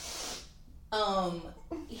here.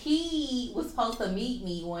 He was supposed to meet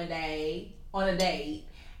me one day on a date,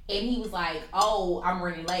 and he was like, "Oh, I'm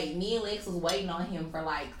running late." Me and Lex was waiting on him for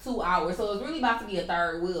like 2 hours, so it was really about to be a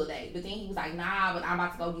third wheel date. But then he was like, "Nah, but I'm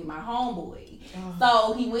about to go get my homeboy."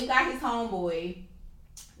 So he went and got his homeboy.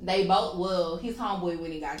 His homeboy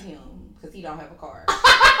went and got him because he don't have a car.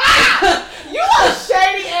 You a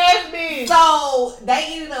shady ass bitch. So they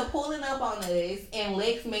ended up pulling up on us, and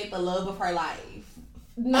Lex met the love of her life.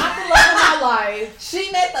 Not the love of my life.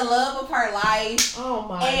 She met the love of her life. Oh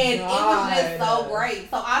my and God. It was just so great.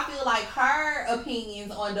 So I feel like her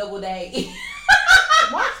opinions on double dates.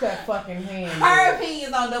 Watch that fucking hand. Her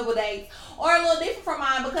opinions on double dates are a little different from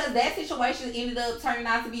mine because that situation ended up turning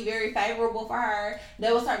out to be very favorable for her.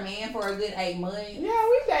 That was her man for a good 8 months. Yeah,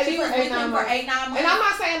 we dated. She was with him for 8-9 months. And I'm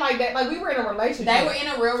not saying like that. Like, we were in a relationship. They were in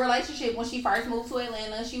a real relationship when she first moved to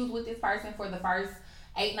Atlanta. She was with this person for the first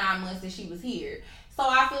 8-9 months that she was here. So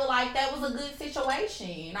I feel like that was a good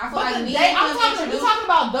situation. I feel like we're talking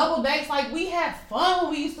about double dates. Like, we had fun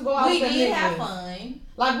when we used to go out. We did have fun.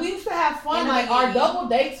 Like, we used to have fun. Like, our double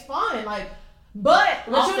dates fun. Like, but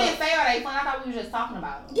you didn't say are they fun? I thought we were just talking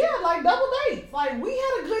about them. Yeah, like double dates. Like, we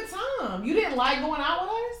had a good time. You didn't like going out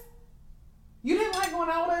with us? You didn't like going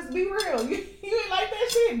out with us? Be real. You didn't like that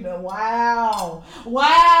shit? No. Wow, bro.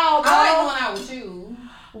 I like going out with you.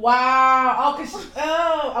 Wow.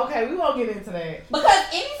 Okay, we won't get into that. Because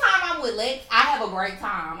anytime I'm with Lex, I have a great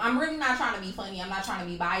time. I'm really not trying to be funny. I'm not trying to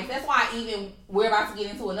be biased. That's why we're about to get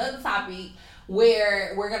into another topic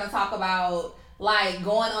where we're going to talk about, like,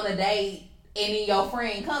 going on a date and then your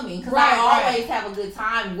friend coming. Because I always have a good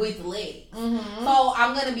time with Lex. Mm-hmm. So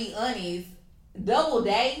I'm going to be honest. Double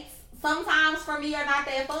dates sometimes for me are not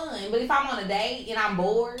that fun. But if I'm on a date and I'm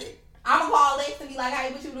bored, I'm gonna call Lex and be like,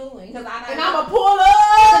 "Hey, what you doing?" Because I know. And I'm gonna pull up.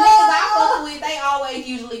 The niggas I fuck with, they always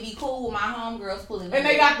usually be cool with my homegirls pulling up. And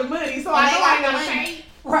they got the money, so I know I ain't gonna pay.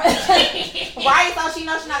 Right, so she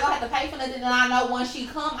knows she's not gonna have to pay for nothing, and I know once she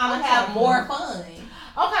come, I'm gonna have more fun.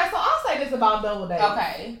 Okay, so I'll say this about double dates.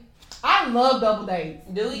 Okay. I love double dates.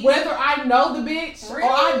 Do you? Whether I know the bitch really?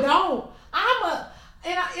 or I don't.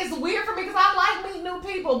 It's weird for me because I like meeting new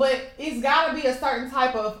people, but it's got to be a certain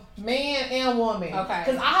type of man and woman. Okay.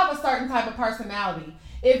 Because I have a certain type of personality.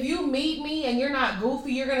 if you meet me and you're not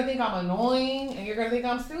goofy, you're gonna think I'm annoying and you're gonna think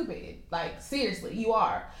I'm stupid. Like, seriously, you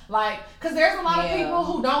are. Like, cause there's a lot of people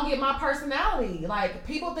who don't get my personality. Like,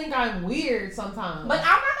 people think I'm weird sometimes. But I'm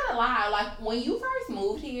not gonna lie, like, when you first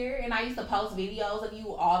moved here and I used to post videos of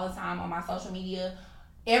you all the time on my social media,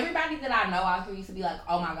 everybody that I know out here used to be like,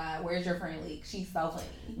 oh my God, where's your friend Leak? She's so funny.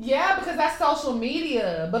 Yeah, because that's social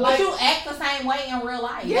media. But like, you act the same way in real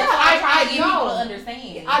life. Yeah, I try to get people to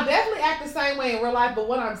understand. I definitely act the same way in real life, but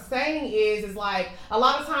what I'm saying is like, a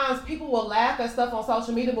lot of times people will laugh at stuff on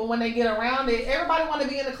social media, but when they get around it, everybody want to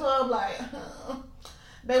be in the club like,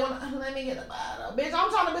 they want to, let me get a bottle. Bitch,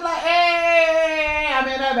 I'm trying to be like, hey, I'm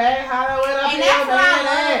in the back, how with a and that's what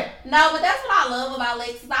I love. No, but that's what I love about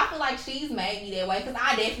Lex, is I feel like she's made me that way, because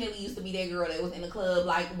I definitely used to be that girl that was in the club,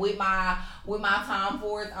 like, with my Tom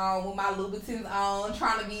Fords on, with my Louboutins on,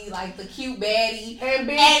 trying to be like the cute baddie. And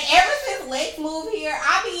ever since Lex moved here,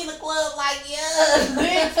 I be in the club like, yeah.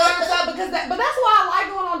 Big turns up, but that's why I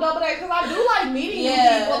like going on double date, because I do like meeting new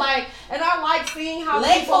people, like, and I like seeing how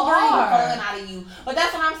Lex people will bring are. the fun out of you. But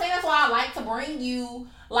that's what I'm saying. That's why I like to bring you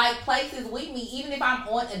like places with me, even if I'm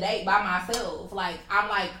on a date by myself. Like, I'm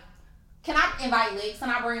like, can I invite Lex? Can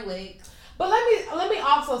I bring Lex? But let me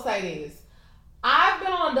also say this. I've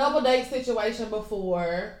been on a double date situation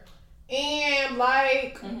before, and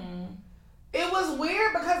like, it was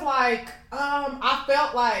weird because like, I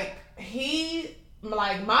felt like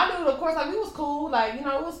my dude, of course, like, we was cool, like, you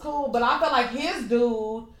know, it was cool, but I felt like his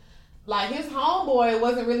dude, like, his homeboy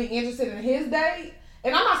wasn't really interested in his date.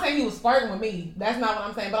 And I'm not saying he was flirting with me. That's not what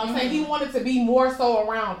I'm saying. But I'm saying he wanted to be more so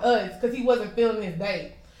around us because he wasn't feeling his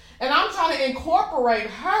date. And I'm trying to incorporate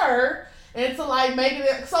her into like making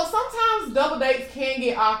it. So sometimes double dates can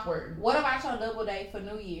get awkward. What about your double date for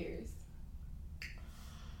New Year's?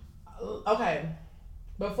 Okay.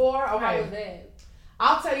 Before? Okay. How was that?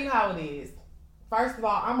 I'll tell you how it is. First of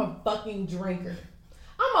all, I'm a fucking drinker.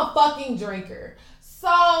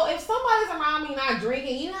 So if somebody's around me not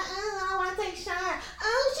drinking, you know, I want to take shots.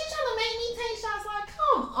 Oh, she's trying to make me take shots. Like,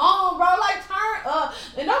 come on, bro. Like, turn up.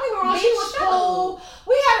 And don't get me wrong, she was cool.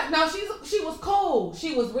 She was cool.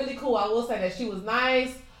 She was really cool. I will say that she was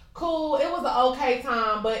nice, cool. It was an okay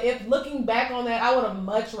time. But if looking back on that, I would have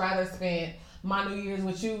much rather spent my New Year's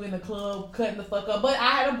with you in the club, cutting the fuck up. But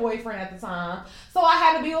I had a boyfriend at the time, so I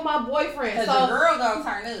had to be with my boyfriend. Cause the girl gonna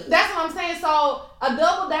turn up. That's what I'm saying. So a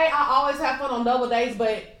double date, I always have fun on double dates,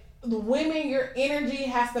 but the women, your energy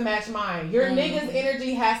has to match mine. Your niggas'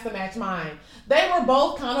 energy has to match mine. They were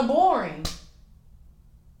both kind of boring.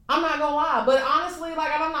 I'm not gonna lie, but honestly,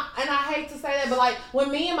 like, and I hate to say that, but like,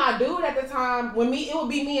 when me and my dude at the time, it would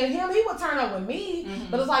be me and him, he would turn up with me,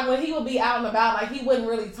 but it's like, when he would be out and about, like, he wouldn't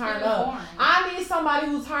really turn up. Boring. I need somebody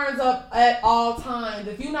who turns up at all times.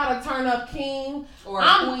 If you're not a turn up king, or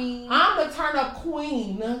a queen, I'm the turn up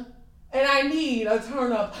queen, and I need a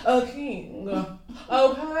turn up a king.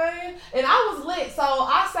 Okay? And I was lit, so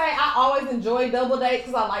I say I always enjoy double dates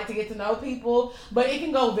because I like to get to know people, but it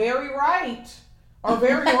can go very right or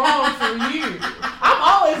very wrong for you. I'm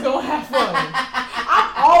always gonna have fun.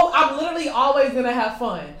 I'm literally always gonna have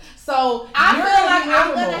fun. So I feel like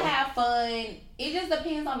I'm gonna have fun. It just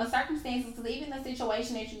depends on the circumstances. Because even the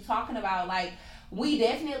situation that you're talking about, like, we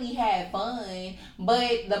definitely had fun,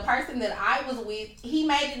 but the person that I was with, he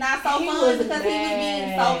made it not so fun because he was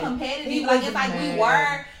being so competitive. Like, it's like we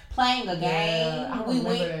were playing a game. We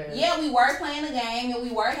were playing a game and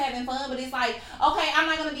we were having fun, but it's like, okay,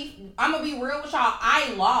 I'm gonna be real with y'all.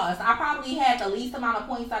 I lost. I probably had the least amount of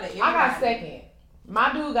points out of everybody. I got second.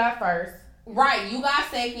 My dude got first. Right, you got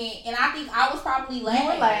second, and I think I was probably last. You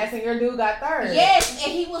were last, and your dude got third. Yes,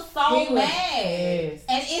 and he was mad. Yes.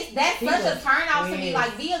 And that's such a turnout to me.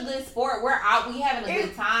 Like, be a good sport. We're out. We having a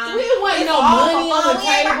good time. We didn't want no money on the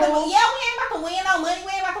table. We ain't about to win no money.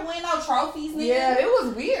 We ain't about to win no trophies, nigga. Yeah, it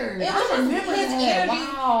was weird. It was just his energy.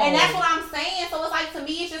 Wow. And that's what I'm saying. So it's like, to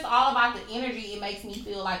me, it's just all about the energy. It makes me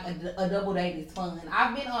feel like a double date is fun.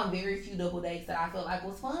 I've been on very few double dates that I felt like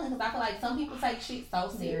was fun, because I feel like some people take shit so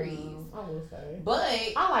serious. I will say.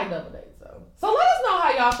 But I like double dates though. So let us know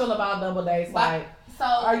how y'all feel about double dates. Like, so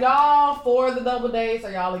are y'all for the double dates?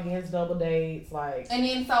 Are y'all against double dates? Like, and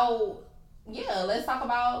then let's talk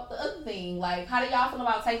about the other thing. Like, how do y'all feel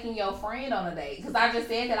about taking your friend on a date? Because I just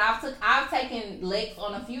said that I've taken Lex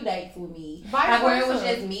on a few dates with me, like where it was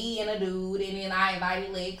just me and a dude, and then I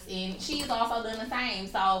invited Lex, and she's also done the same.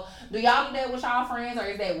 So do y'all do that with y'all friends, or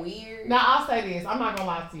is that weird? Now I'll say this. I'm not gonna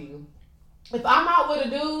lie to you. If I'm out with a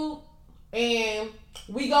dude and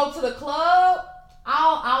we go to the club,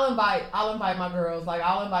 I'll invite my girls. Like,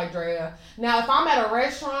 I'll invite Drea. Now, if I'm at a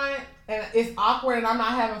restaurant and it's awkward and I'm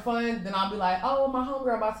not having fun, then I'll be like, oh, my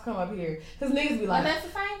homegirl about to come up here. Because niggas be like... But that's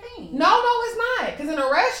the same thing. No, it's not. Because in a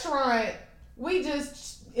restaurant,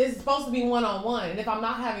 it's supposed to be one-on-one. And if I'm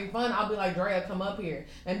not having fun, I'll be like, Drea, come up here.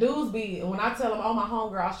 And dudes be... When I tell them, oh, my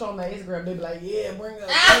homegirl, I'll show them their Instagram, they be like, yeah, bring her.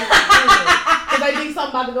 Because they think something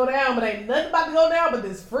about to go down, but ain't nothing about to go down but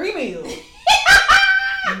this free meal.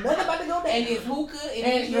 Nothing about to go down. And it's hookah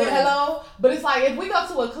and hello. But it's like, if we go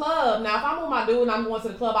to a club, now if I'm with my dude and I'm going to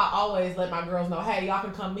the club, I always let my girls know, hey, y'all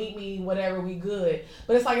can come meet me, whatever, we good.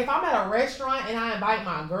 But it's like, if I'm at a restaurant and I invite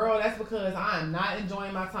my girl, that's because I am not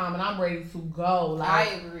enjoying my time and I'm ready to go. Like, I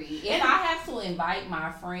agree. If I have to invite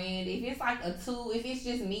my friend, if it's like if it's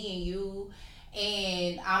just me and you,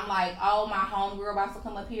 and I'm like, oh, my homegirl about to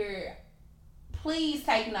come up here, please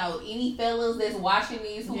take note. Any fellas that's watching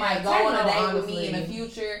this who might go on a date with me in the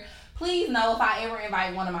future, please know if I ever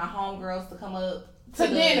invite one of my homegirls to come up to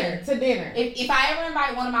dinner. If I ever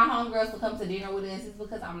invite one of my homegirls to come to dinner with us, it's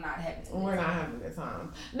because I'm not having a We're not having a good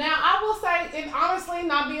time. Now, I will say, and honestly,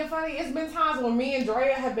 not being funny, it's been times when me and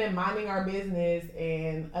Drea have been minding our business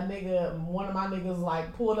and one of my niggas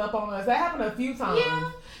like pulled up on us. That happened a few times.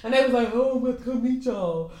 Yeah. And they was like, oh, I'm about to come meet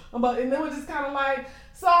y'all. And they were just kind of like...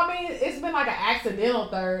 So, I mean, it's been like an accidental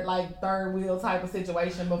third wheel type of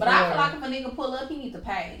situation before. But I feel like if a nigga pull up, he needs to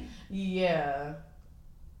pay. Yeah.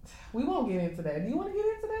 We won't get into that. Do you want to get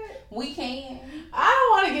into that? We can. I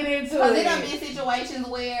don't want to get into it. Because there done been situations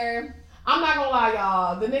where... I'm not going to lie,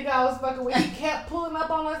 y'all. The nigga I was fucking with, he kept pulling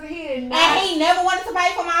up on us and he did not. And he never wanted to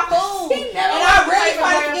pay for my food. And I really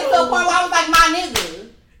started to get to a point where I was like, my nigga,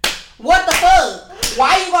 what the fuck?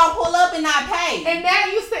 Why you gonna pull up and not pay? And that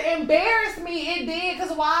used to embarrass me. It did.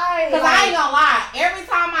 Cause why? Cause I ain't gonna lie. Every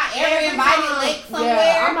time I ever invited Lex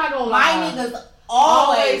somewhere, I'm not gonna lie. My niggas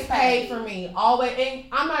always pay for me. Always. And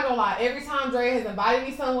I'm not gonna lie. Every time Dre has invited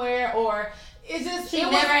me somewhere, or it's just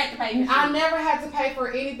never had to pay. I never had to pay for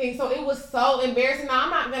anything, so it was so embarrassing. Now I'm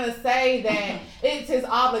not gonna say that it's his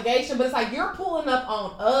obligation, but it's like you're pulling up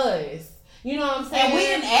on us. You know what I'm saying? And we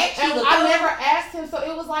didn't ask you. I never asked him, so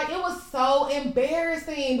it was so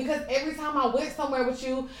embarrassing because every time I went somewhere with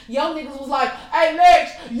you, young niggas was like, hey,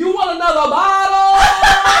 Lex, you want another bottle?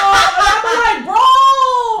 And I be like,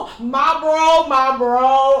 my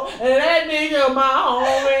bro, and that nigga, my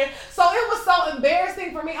homie. So it was so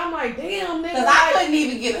embarrassing for me. I'm like, damn, nigga. Because I couldn't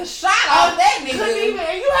even get a shot off that nigga. Couldn't even.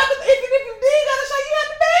 And you have to, if you did get a shot, you had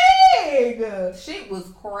to beg. Shit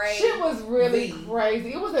was crazy. Shit was really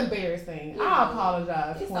crazy. It was embarrassing. I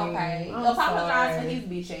apologize. It's Queen. okay. Apologize for his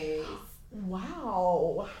bitch ass.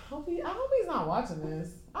 Wow. I hope he's not watching this.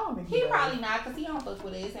 I don't think he probably not, because he don't fuck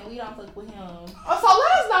with us and we don't fuck with him. So let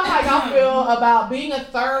us know how y'all feel about being a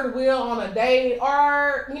third wheel on a date,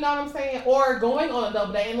 or you know what I'm saying, or going on a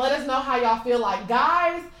double date, and let us know how y'all feel. Like,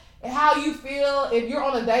 guys, how you feel if you're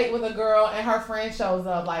on a date with a girl and her friend shows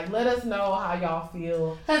up. Like, let us know how y'all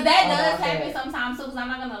feel. Because that does happen sometimes too. Because I'm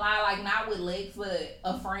not gonna lie, like, not with Lex, but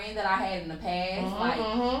a friend that I had in the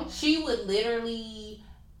past, she would literally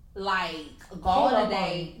like go on a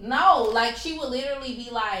date. No, like, she would literally be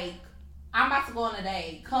like, I'm about to go on a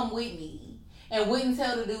date, come with me, and wouldn't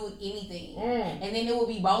tell the dude anything. And then it would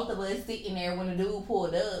be both of us sitting there when the dude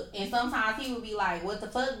pulled up, and sometimes he would be like, what the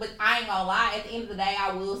fuck? But I ain't gonna lie, at the end of the day,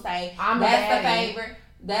 I will say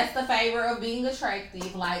that's the favor of being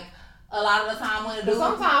attractive. Like, a lot of the time when the dude,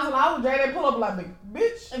 sometimes when I was Dre, they pull up like,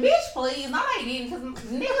 bitch, please. No, they didn't, because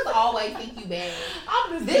niggas always think you bad.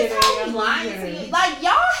 I'm just this hoe be lying to you. Like,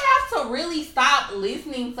 y'all have to really stop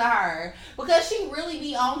listening to her, because she really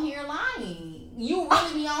be on here lying. You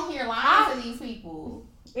really be on here lying to these people.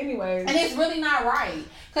 Anyways. And it's really not right.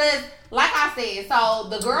 Because, like I said, so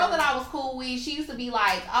the girl that I was cool with, she used to be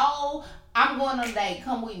like, oh, I'm going on a date,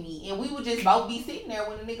 come with me. And we would just both be sitting there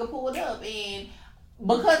when the nigga pulled up. And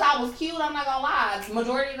because I was cute, I'm not gonna lie,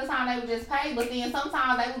 majority of the time they would just pay. But then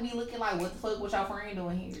sometimes they would be looking like, what the fuck, what your friend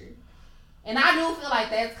doing here? And I do feel like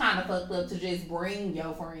that's kind of fucked up, to just bring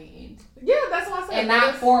your friend. Yeah, that's what I said. And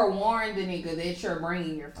not forewarn the nigga that you're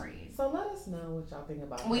bringing your friend. So let us know what y'all think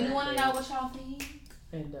about. We do want to know what y'all think.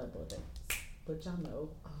 And double dates. But y'all know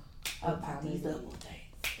about these double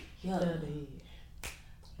dates. Yeah.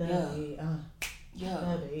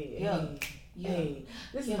 Hey.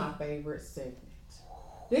 This is my favorite segment.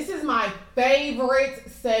 This is my favorite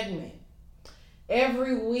segment.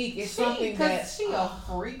 Every week is something that... Because she a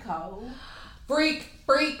freak hoe.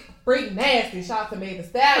 Freak nasty. Shout out to Megan Thee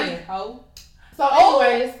Stallion. Freak hoe. So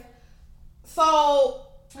anyways,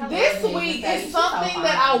 this week is something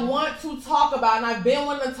that I want to talk about, and I've been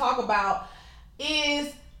wanting to talk about,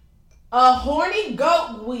 is a horny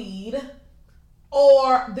goat weed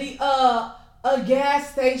or the a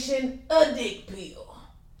gas station, a dick pill.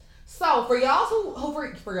 So for y'all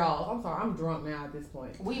for y'all, I'm sorry, I'm drunk now at this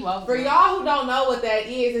point. We love For y'all who don't know what that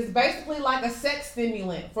is, it's basically like a sex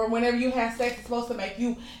stimulant. For whenever you have sex, it's supposed to make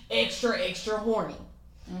you extra horny.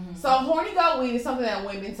 Mm-hmm. So horny goat weed is something that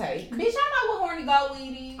women take. Bitch, I know what horny goat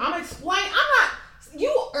weed is. I'm explaining. You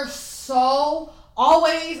are so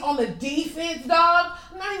always on the defense, dog.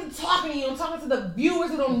 I'm not even talking to you. I'm talking to the viewers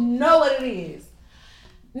who don't know what it is.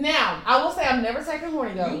 Now, I will say I've never taken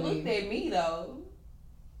horny goat weed. You looked at me though.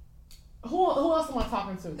 Who else am I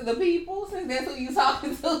talking to? The people, since that's who you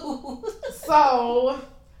talking to. So,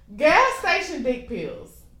 gas station dick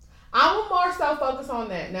pills. I will more so focus on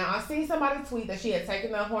that. Now, I seen somebody tweet that she had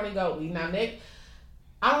taken the horny goat weed. Now, Nick,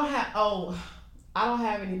 I don't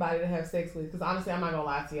have anybody to have sex with because honestly, I'm not gonna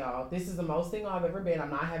lie to y'all. This is the most single I've ever been.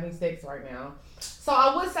 I'm not having sex right now. So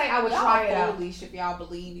I would say I would try it out. If y'all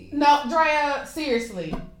believe it. No, Drea,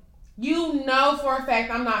 seriously. You know for a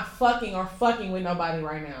fact I'm not fucking with nobody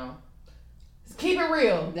right now. Keep it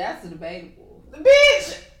real. That's debatable.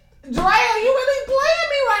 Bitch, Drea, you really playing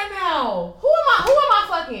me right now. Who am I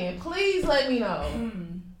fucking? Please let me know.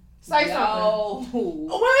 Say something. When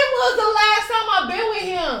was the last time I've been with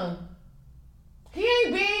him? He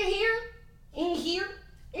ain't been here. In here.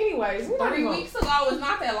 Anyways, 3 weeks ago is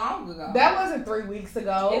not that long ago. That wasn't 3 weeks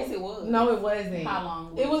ago. Yes, it was. No, it wasn't. How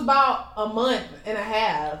long? It was about a month and a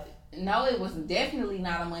half. No, it was definitely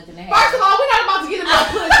not a month and a half. First of all, we're not about to get into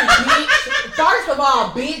pussy, bitch. First of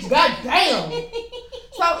all, bitch, goddamn.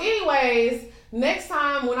 So, anyways, next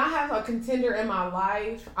time when I have a contender in my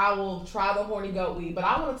life, I will try the horny goat weed. But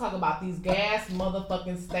I want to talk about these gas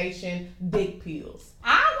motherfucking station dick pills.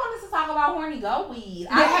 I wanted to talk about horny goat weed.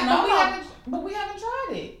 But we haven't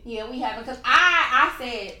tried it. Yeah, we haven't. Because I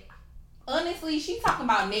said, honestly, she's talking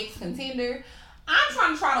about next contender. I'm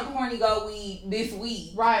trying to try the horny goat weed this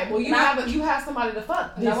week. Right. Well, you have somebody to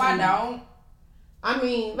fuck. No, I don't. I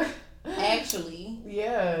mean, actually,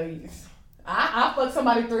 yeah. I fucked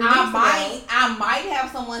somebody 3 weeks ago. I might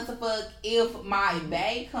have someone to fuck if my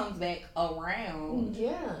bae comes back around.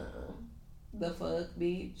 Yeah. The fuck,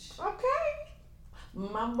 bitch. Okay.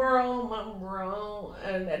 My bro,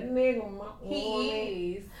 and that nigga,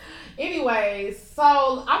 he is. Anyways,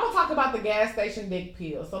 so I'm gonna talk about the gas station dick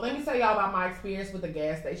pill. So let me tell y'all about my experience with the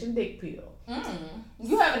gas station dick pill.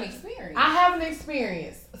 You have an experience. I have an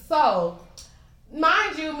experience. So,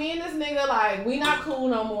 mind you, me and this nigga, like, we not cool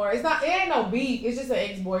no more. It ain't no beef. It's just an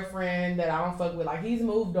ex-boyfriend that I don't fuck with. Like, he's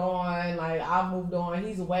moved on. Like, I've moved on.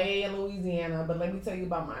 He's away in Louisiana. But let me tell you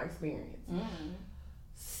about my experience.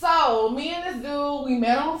 So, me and this dude, we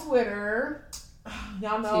met on Twitter.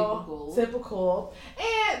 Y'all know, typical.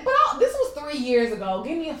 But this was 3 years ago.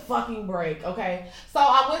 Give me a fucking break, okay? So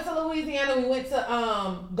I went to Louisiana. We went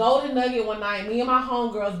to Golden Nugget one night. Me and my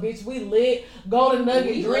homegirls, bitch, we lit Golden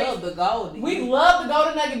Nugget drinks. We love the Golden. We love the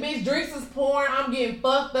Golden Nugget, bitch. Drinks is pouring. I'm getting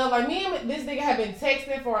fucked up. Like, me and this nigga had been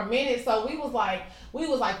texting for a minute, so we was like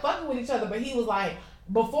fucking with each other. But he was like,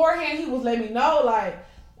 beforehand, he was letting me know, like,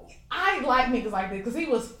 I like niggas like this because he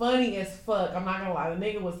was funny as fuck. I'm not gonna lie, the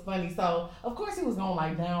nigga was funny. So of course he was gonna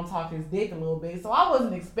like down talk his dick a little bit. So I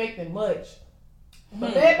wasn't expecting much.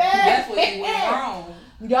 But that's what you went wrong.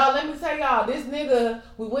 Y'all, let me tell y'all, this nigga,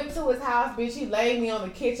 we went to his house, bitch. He laid me on the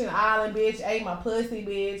kitchen island, bitch. Ate my pussy,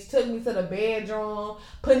 bitch. Took me to the bedroom.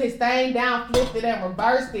 Put his thing down, flipped it, and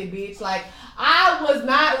reversed it, bitch. Like, I was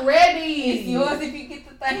not ready. It's yours if you get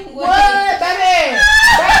the thing. What, baby?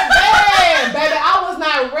 Baby, I was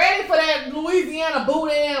not ready for that Louisiana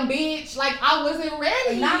boudin, bitch. Like, I wasn't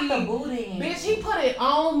ready. Not the boudin. Bitch, he put it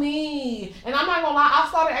on me. And I'm not gonna lie, I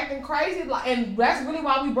started acting crazy. Like, and that's really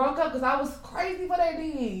why we broke up, because I was crazy for that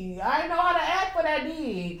dig. I didn't know how to act for that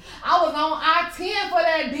dig. I was on I-10 for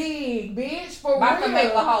that dig, bitch. For about real. To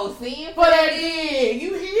make a whole scene for that dig.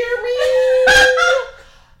 You hear me?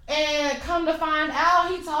 And come to find out,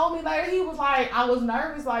 he told me later, he was like, I was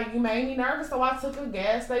nervous. Like, you made me nervous, so I took a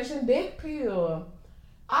gas station dick pill.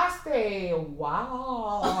 I said,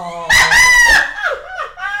 wow.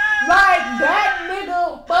 Like, that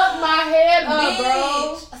nigga fucked my head up, bitch,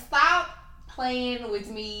 bro. Stop playing with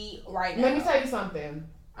me right now. Let me tell you something.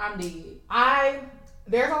 I'm dead.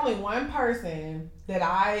 There's only one person that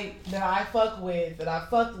I fucked with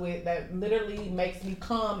that literally makes me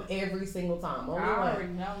come every single time. Only I one.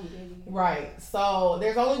 already know who that is. Right. So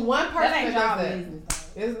there's only one person that ain't that y'all does business.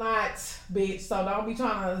 that. It's not, bitch. So don't be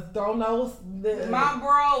trying to throw nose. My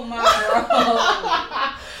bro.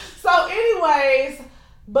 So anyways,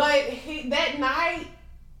 but that night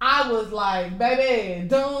I was like, baby,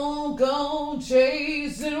 don't go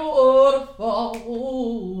chasing a waterfall.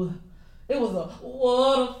 It was a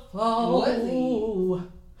waterfall. Was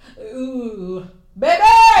he? Ooh, baby,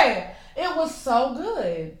 it was so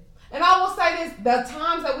good. And I will say this: the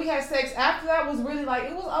times that we had sex after that was really like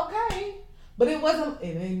it was okay, but it wasn't.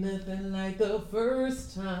 It ain't nothing like the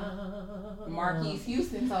first time. Marquise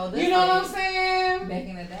Houston told us. You know what I'm saying? Back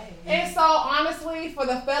in the day. And so honestly, for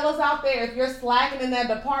the fellas out there, if you're slacking in that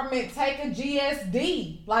department, take a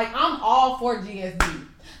GSD. Like I'm all for GSD.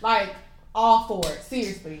 Like all for it.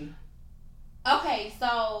 Seriously. Okay,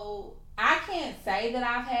 so I can't say that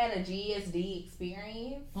I've had a GSD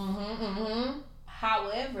experience.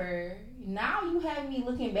 However, now you have me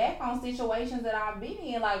looking back on situations that I've been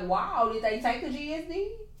in. Like, wow, did they take the GSD?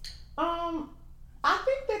 I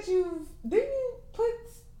think that didn't you put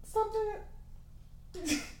something?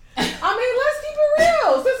 I mean, let's keep it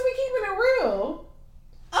real. Since we keeping it real,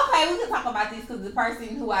 Okay, we can talk about this because the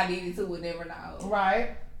person who I did it to would never know.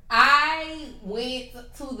 right? I went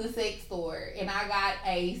to the sex store and I got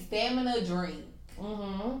a stamina drink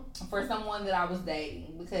for someone that I was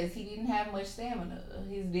dating because he didn't have much stamina.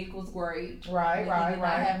 His dick was great. Right, but right, he did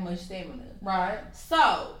right. not have much stamina. Right.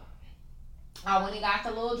 So, I went and got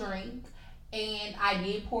the little drink and I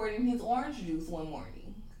did pour it in his orange juice one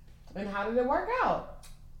morning. And how did it work out?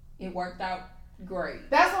 It worked out great.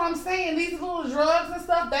 That's what I'm saying. These little drugs and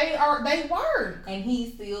stuff, they work. And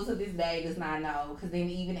he still to this day does not know because then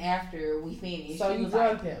even after we finished, So he you was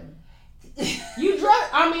drugged him. You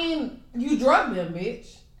drugged them,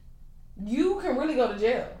 bitch. You can really go to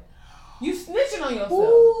jail. You snitching on yourself.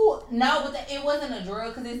 Ooh, no, but it wasn't a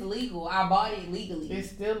drug because it's legal. I bought it legally.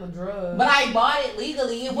 It's still a drug. But I bought it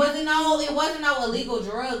legally. It wasn't no illegal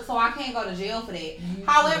drug, so I can't go to jail for that.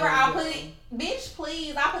 However, I put it, bitch,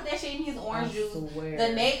 please, I put that shit in his orange juice. Swear.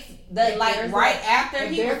 Right after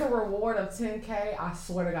if there's a reward of $10K, I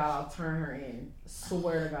swear to God, I'll turn her in.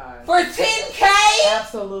 Swear to God. For $10K?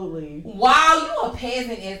 Absolutely. Wow, you a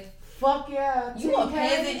peasant ass. Fuck yeah. You a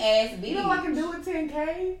peasant ass bitch. You know what I can do with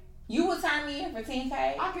 $10K? You would turn me in for $10K?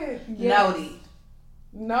 I could. Yes.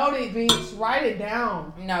 Noted, bitch. Write it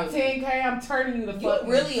down. No. $10K, I'm turning you the fuck. You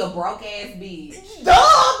really a broke ass bitch. Duh,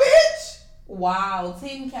 bitch. Wow,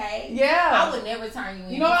 $10K? Yeah. I would never turn you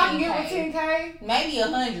in. You know for what I can 10K. get with $10K? Maybe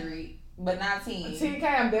 100, but not 10. $10K,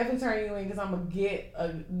 I'm definitely turning you in because I'm gonna get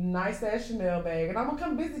a nice ass Chanel bag and I'm gonna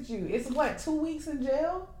come visit you. It's what, 2 weeks in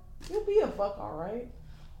jail? You'll be a fuck alright.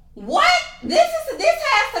 What? This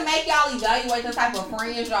has to make y'all evaluate the type of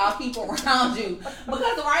friends y'all keep around you.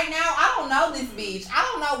 Because right now, I don't know this bitch. I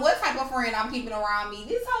don't know what type of friend I'm keeping around me.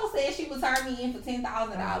 This hoe said she would turn me in for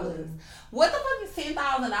 $10,000. What the fuck is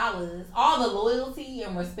 $10,000? All the loyalty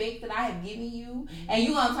and respect that I have given you, and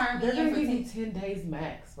you gonna turn me They're in gonna for give you 10 days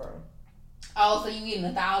max, bro. Oh, so you getting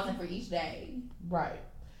 $1,000 for each day? Right.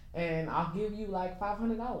 And I'll give you like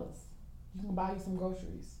 $500. You can buy you some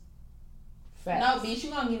groceries. Facts. No, bitch,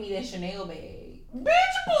 you gonna give me that Chanel bag.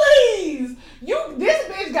 Bitch, please! This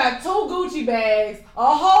bitch got 2 Gucci bags,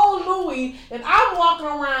 a whole Louis, and I'm walking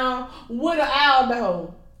around with an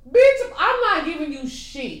Aldo. Bitch, I'm not giving you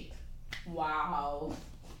shit. Wow.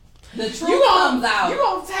 The truth comes out. You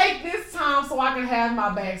gonna take this time so I can have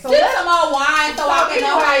my bag. So just some more wine so I can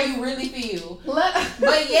know how anyway, you really feel. But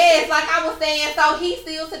yes, like I was saying, so he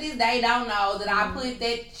still to this day don't know that I put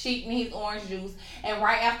that shit in his orange juice. And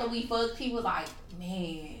right after we fucked, he was like,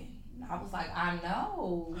 man. I was like, I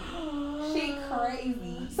know. She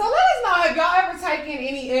crazy. So let us know, have y'all ever taken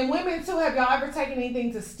any, and women too, have y'all ever taken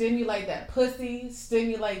anything to stimulate that pussy,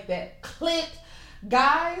 stimulate that clit?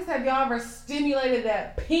 Guys, have y'all ever stimulated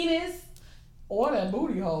that penis or that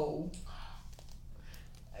booty hole?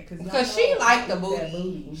 Because she like the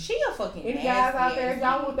booty. She a fucking Any guys out there, if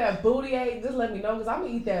y'all want that booty ache, just let me know because I'm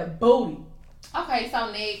going to eat that booty. Okay,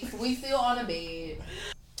 so next, we still on the bed.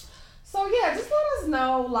 So yeah, just let us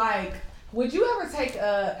know, like, would you ever take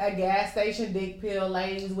a gas station dick pill,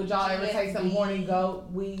 ladies? Would y'all ever take some horny goat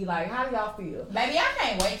weed? Like, how do y'all feel? Baby, I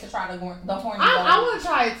can't wait to try the horny goat. I want to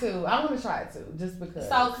try it too. just because.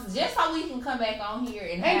 So, just so we can come back on here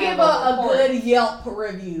and give a good Yelp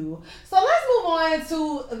review. So let's move on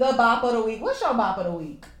to the bop of the week. What's your bop of the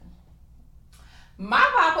week? My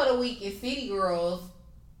bop of the week is City Girls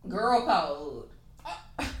Girl Code.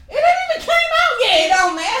 It ain't even came out yet. It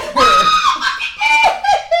don't matter.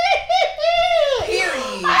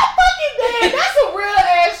 Period. I'm fucking dead. That's some real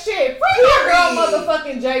ass shit. Free my girl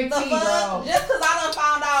motherfucking JT, bro. Just because I done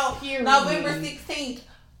found out November 16th.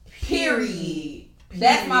 Period.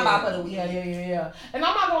 That's my bop of the week. Yeah. And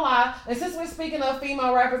I'm not gonna lie, and since we're speaking of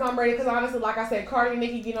female rappers, I'm ready, because honestly, like I said, Cardi and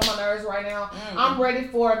Nicki getting on my nerves right now. I'm ready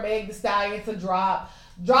for Meg Thee Stallion to drop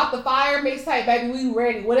Drop the fire mixtape, baby. We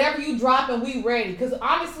ready. Whatever you dropping, we ready. Cause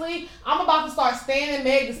honestly, I'm about to start standing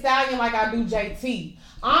Meg Thee Stallion like I do JT.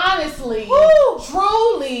 Honestly,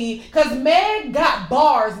 truly, cause Meg got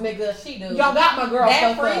bars, nigga. She do. Y'all got my girl.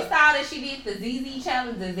 That freestyle that she did, the ZZ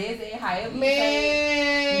challenge, the ZZ, however you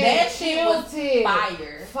say it, that shit was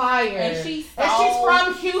fire. And she's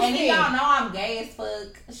from Houston. And y'all know I'm gay as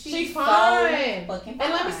fuck. She's fine. So fucking fine.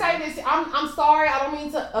 And let me say this. I'm sorry. I don't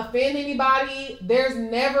mean to offend anybody. There's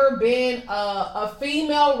never been a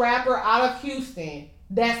female rapper out of Houston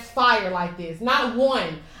that's fire like this. Not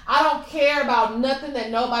one. I don't care about nothing that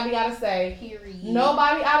nobody gotta say. Period.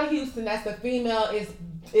 Nobody out of Houston that's a female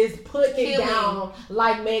is putting it down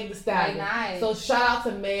like Meg Thee Stallion. Nice. So shout out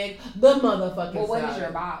to Meg, the motherfucking Well, what Stallion. is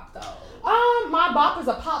your bop though? My bop is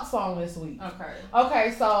a pop song this week.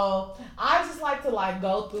 Okay, so I just like to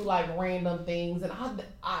go through random things, and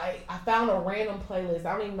I found a random playlist.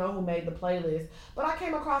 I don't even know who made the playlist, but I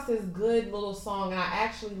came across this good little song, and I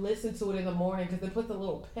actually listened to it in the morning because it puts a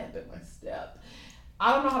little pep in my step.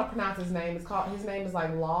 I don't know how to pronounce his name. His name is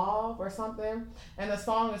Love or something, and the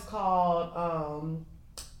song is called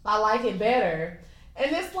I Like It Better,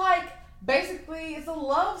 and it's basically, it's a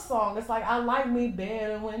love song. It's I like me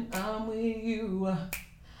better when I'm with you.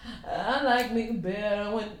 I like me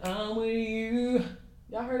better when I'm with you.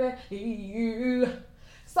 Y'all heard that? You.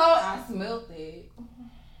 So I smelled it.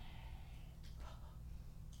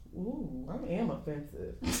 Ooh, I am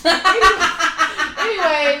offensive.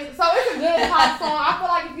 Anyways, so it's a good pop song. I feel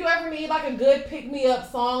like if you ever need a good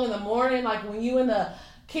pick-me-up song in the morning, when you in the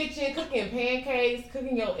kitchen cooking pancakes,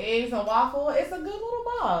 cooking your eggs and waffle, it's a good little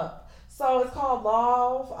bop. So it's called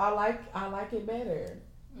Love. I like it better.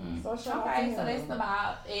 So shout out to him. So that's the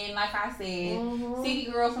bop. And like I said, City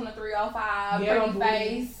Girls from the 305, Pretty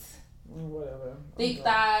Face, whatever, Thick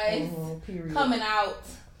Thighs, coming out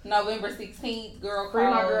November 16th. Girl Code. Free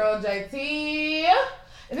my girl JT.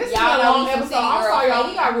 And this is a long episode. I'm sorry, y'all.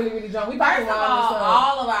 We got really drunk. We about to wind this up.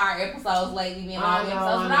 All of our episodes lately been long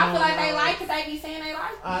episodes. But I feel like they like it. They be saying they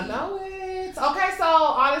like it. I know it. Okay, so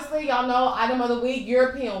honestly, y'all know item of the week,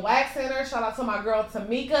 European Wax Center. Shout out to my girl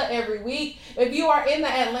Tamika every week. If you are in the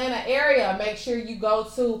Atlanta area, make sure you go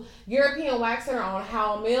to European Wax Center on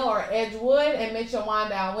Howell Mill or Edgewood and mention Wind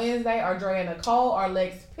Down Wednesday or Dre and Nicole or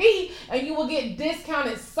Lex P, and you will get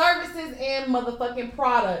discounted services and motherfucking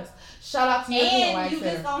products. Shout out to European Wax Center. And you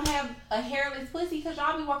just don't have a hairless pussy because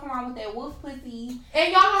y'all be walking around with that wolf pussy.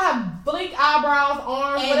 And y'all don't have bleak eyebrows,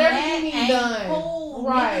 arms, and whatever you need done. Cool.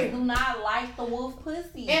 Right. Niggas do not like the wolf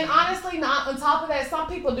pussy. And honestly, not on top of that, some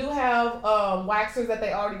people do have waxers that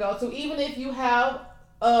they already go to. Even if you have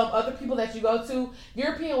other people that you go to,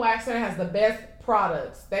 European Wax Center has the best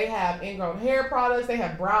products. They have ingrown hair products, they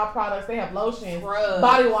have brow products, they have lotions,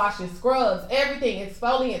 body washes, scrubs, everything,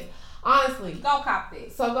 exfoliants. Honestly, go cop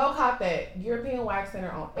that. So go cop that. European Wax Center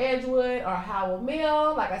on Edgewood or Howell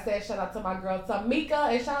Mill. Like I said, shout out to my girl Tamika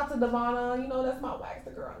and shout out to Devonna. You know that's my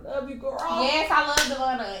waxer girl. I love you, girl. Yes, I love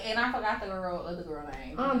Devonna, and I forgot the other girl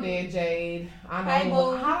name. I'm dead, Jade. How do I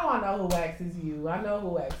know who waxes you? I know who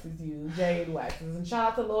waxes you. Jade waxes, and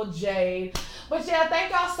shout out to little Jade. But yeah,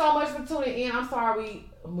 thank y'all so much for tuning in. I'm sorry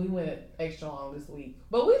we went extra long this week,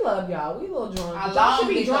 but we love y'all. We a little drunk. Y'all should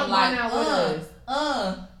be drunk by now with us.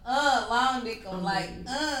 Long dick. I'm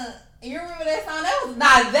you remember that song?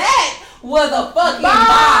 That was a fucking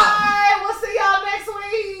bop. We'll see y'all next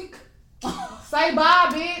week. Say bye,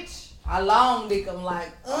 bitch. I long dick. I'm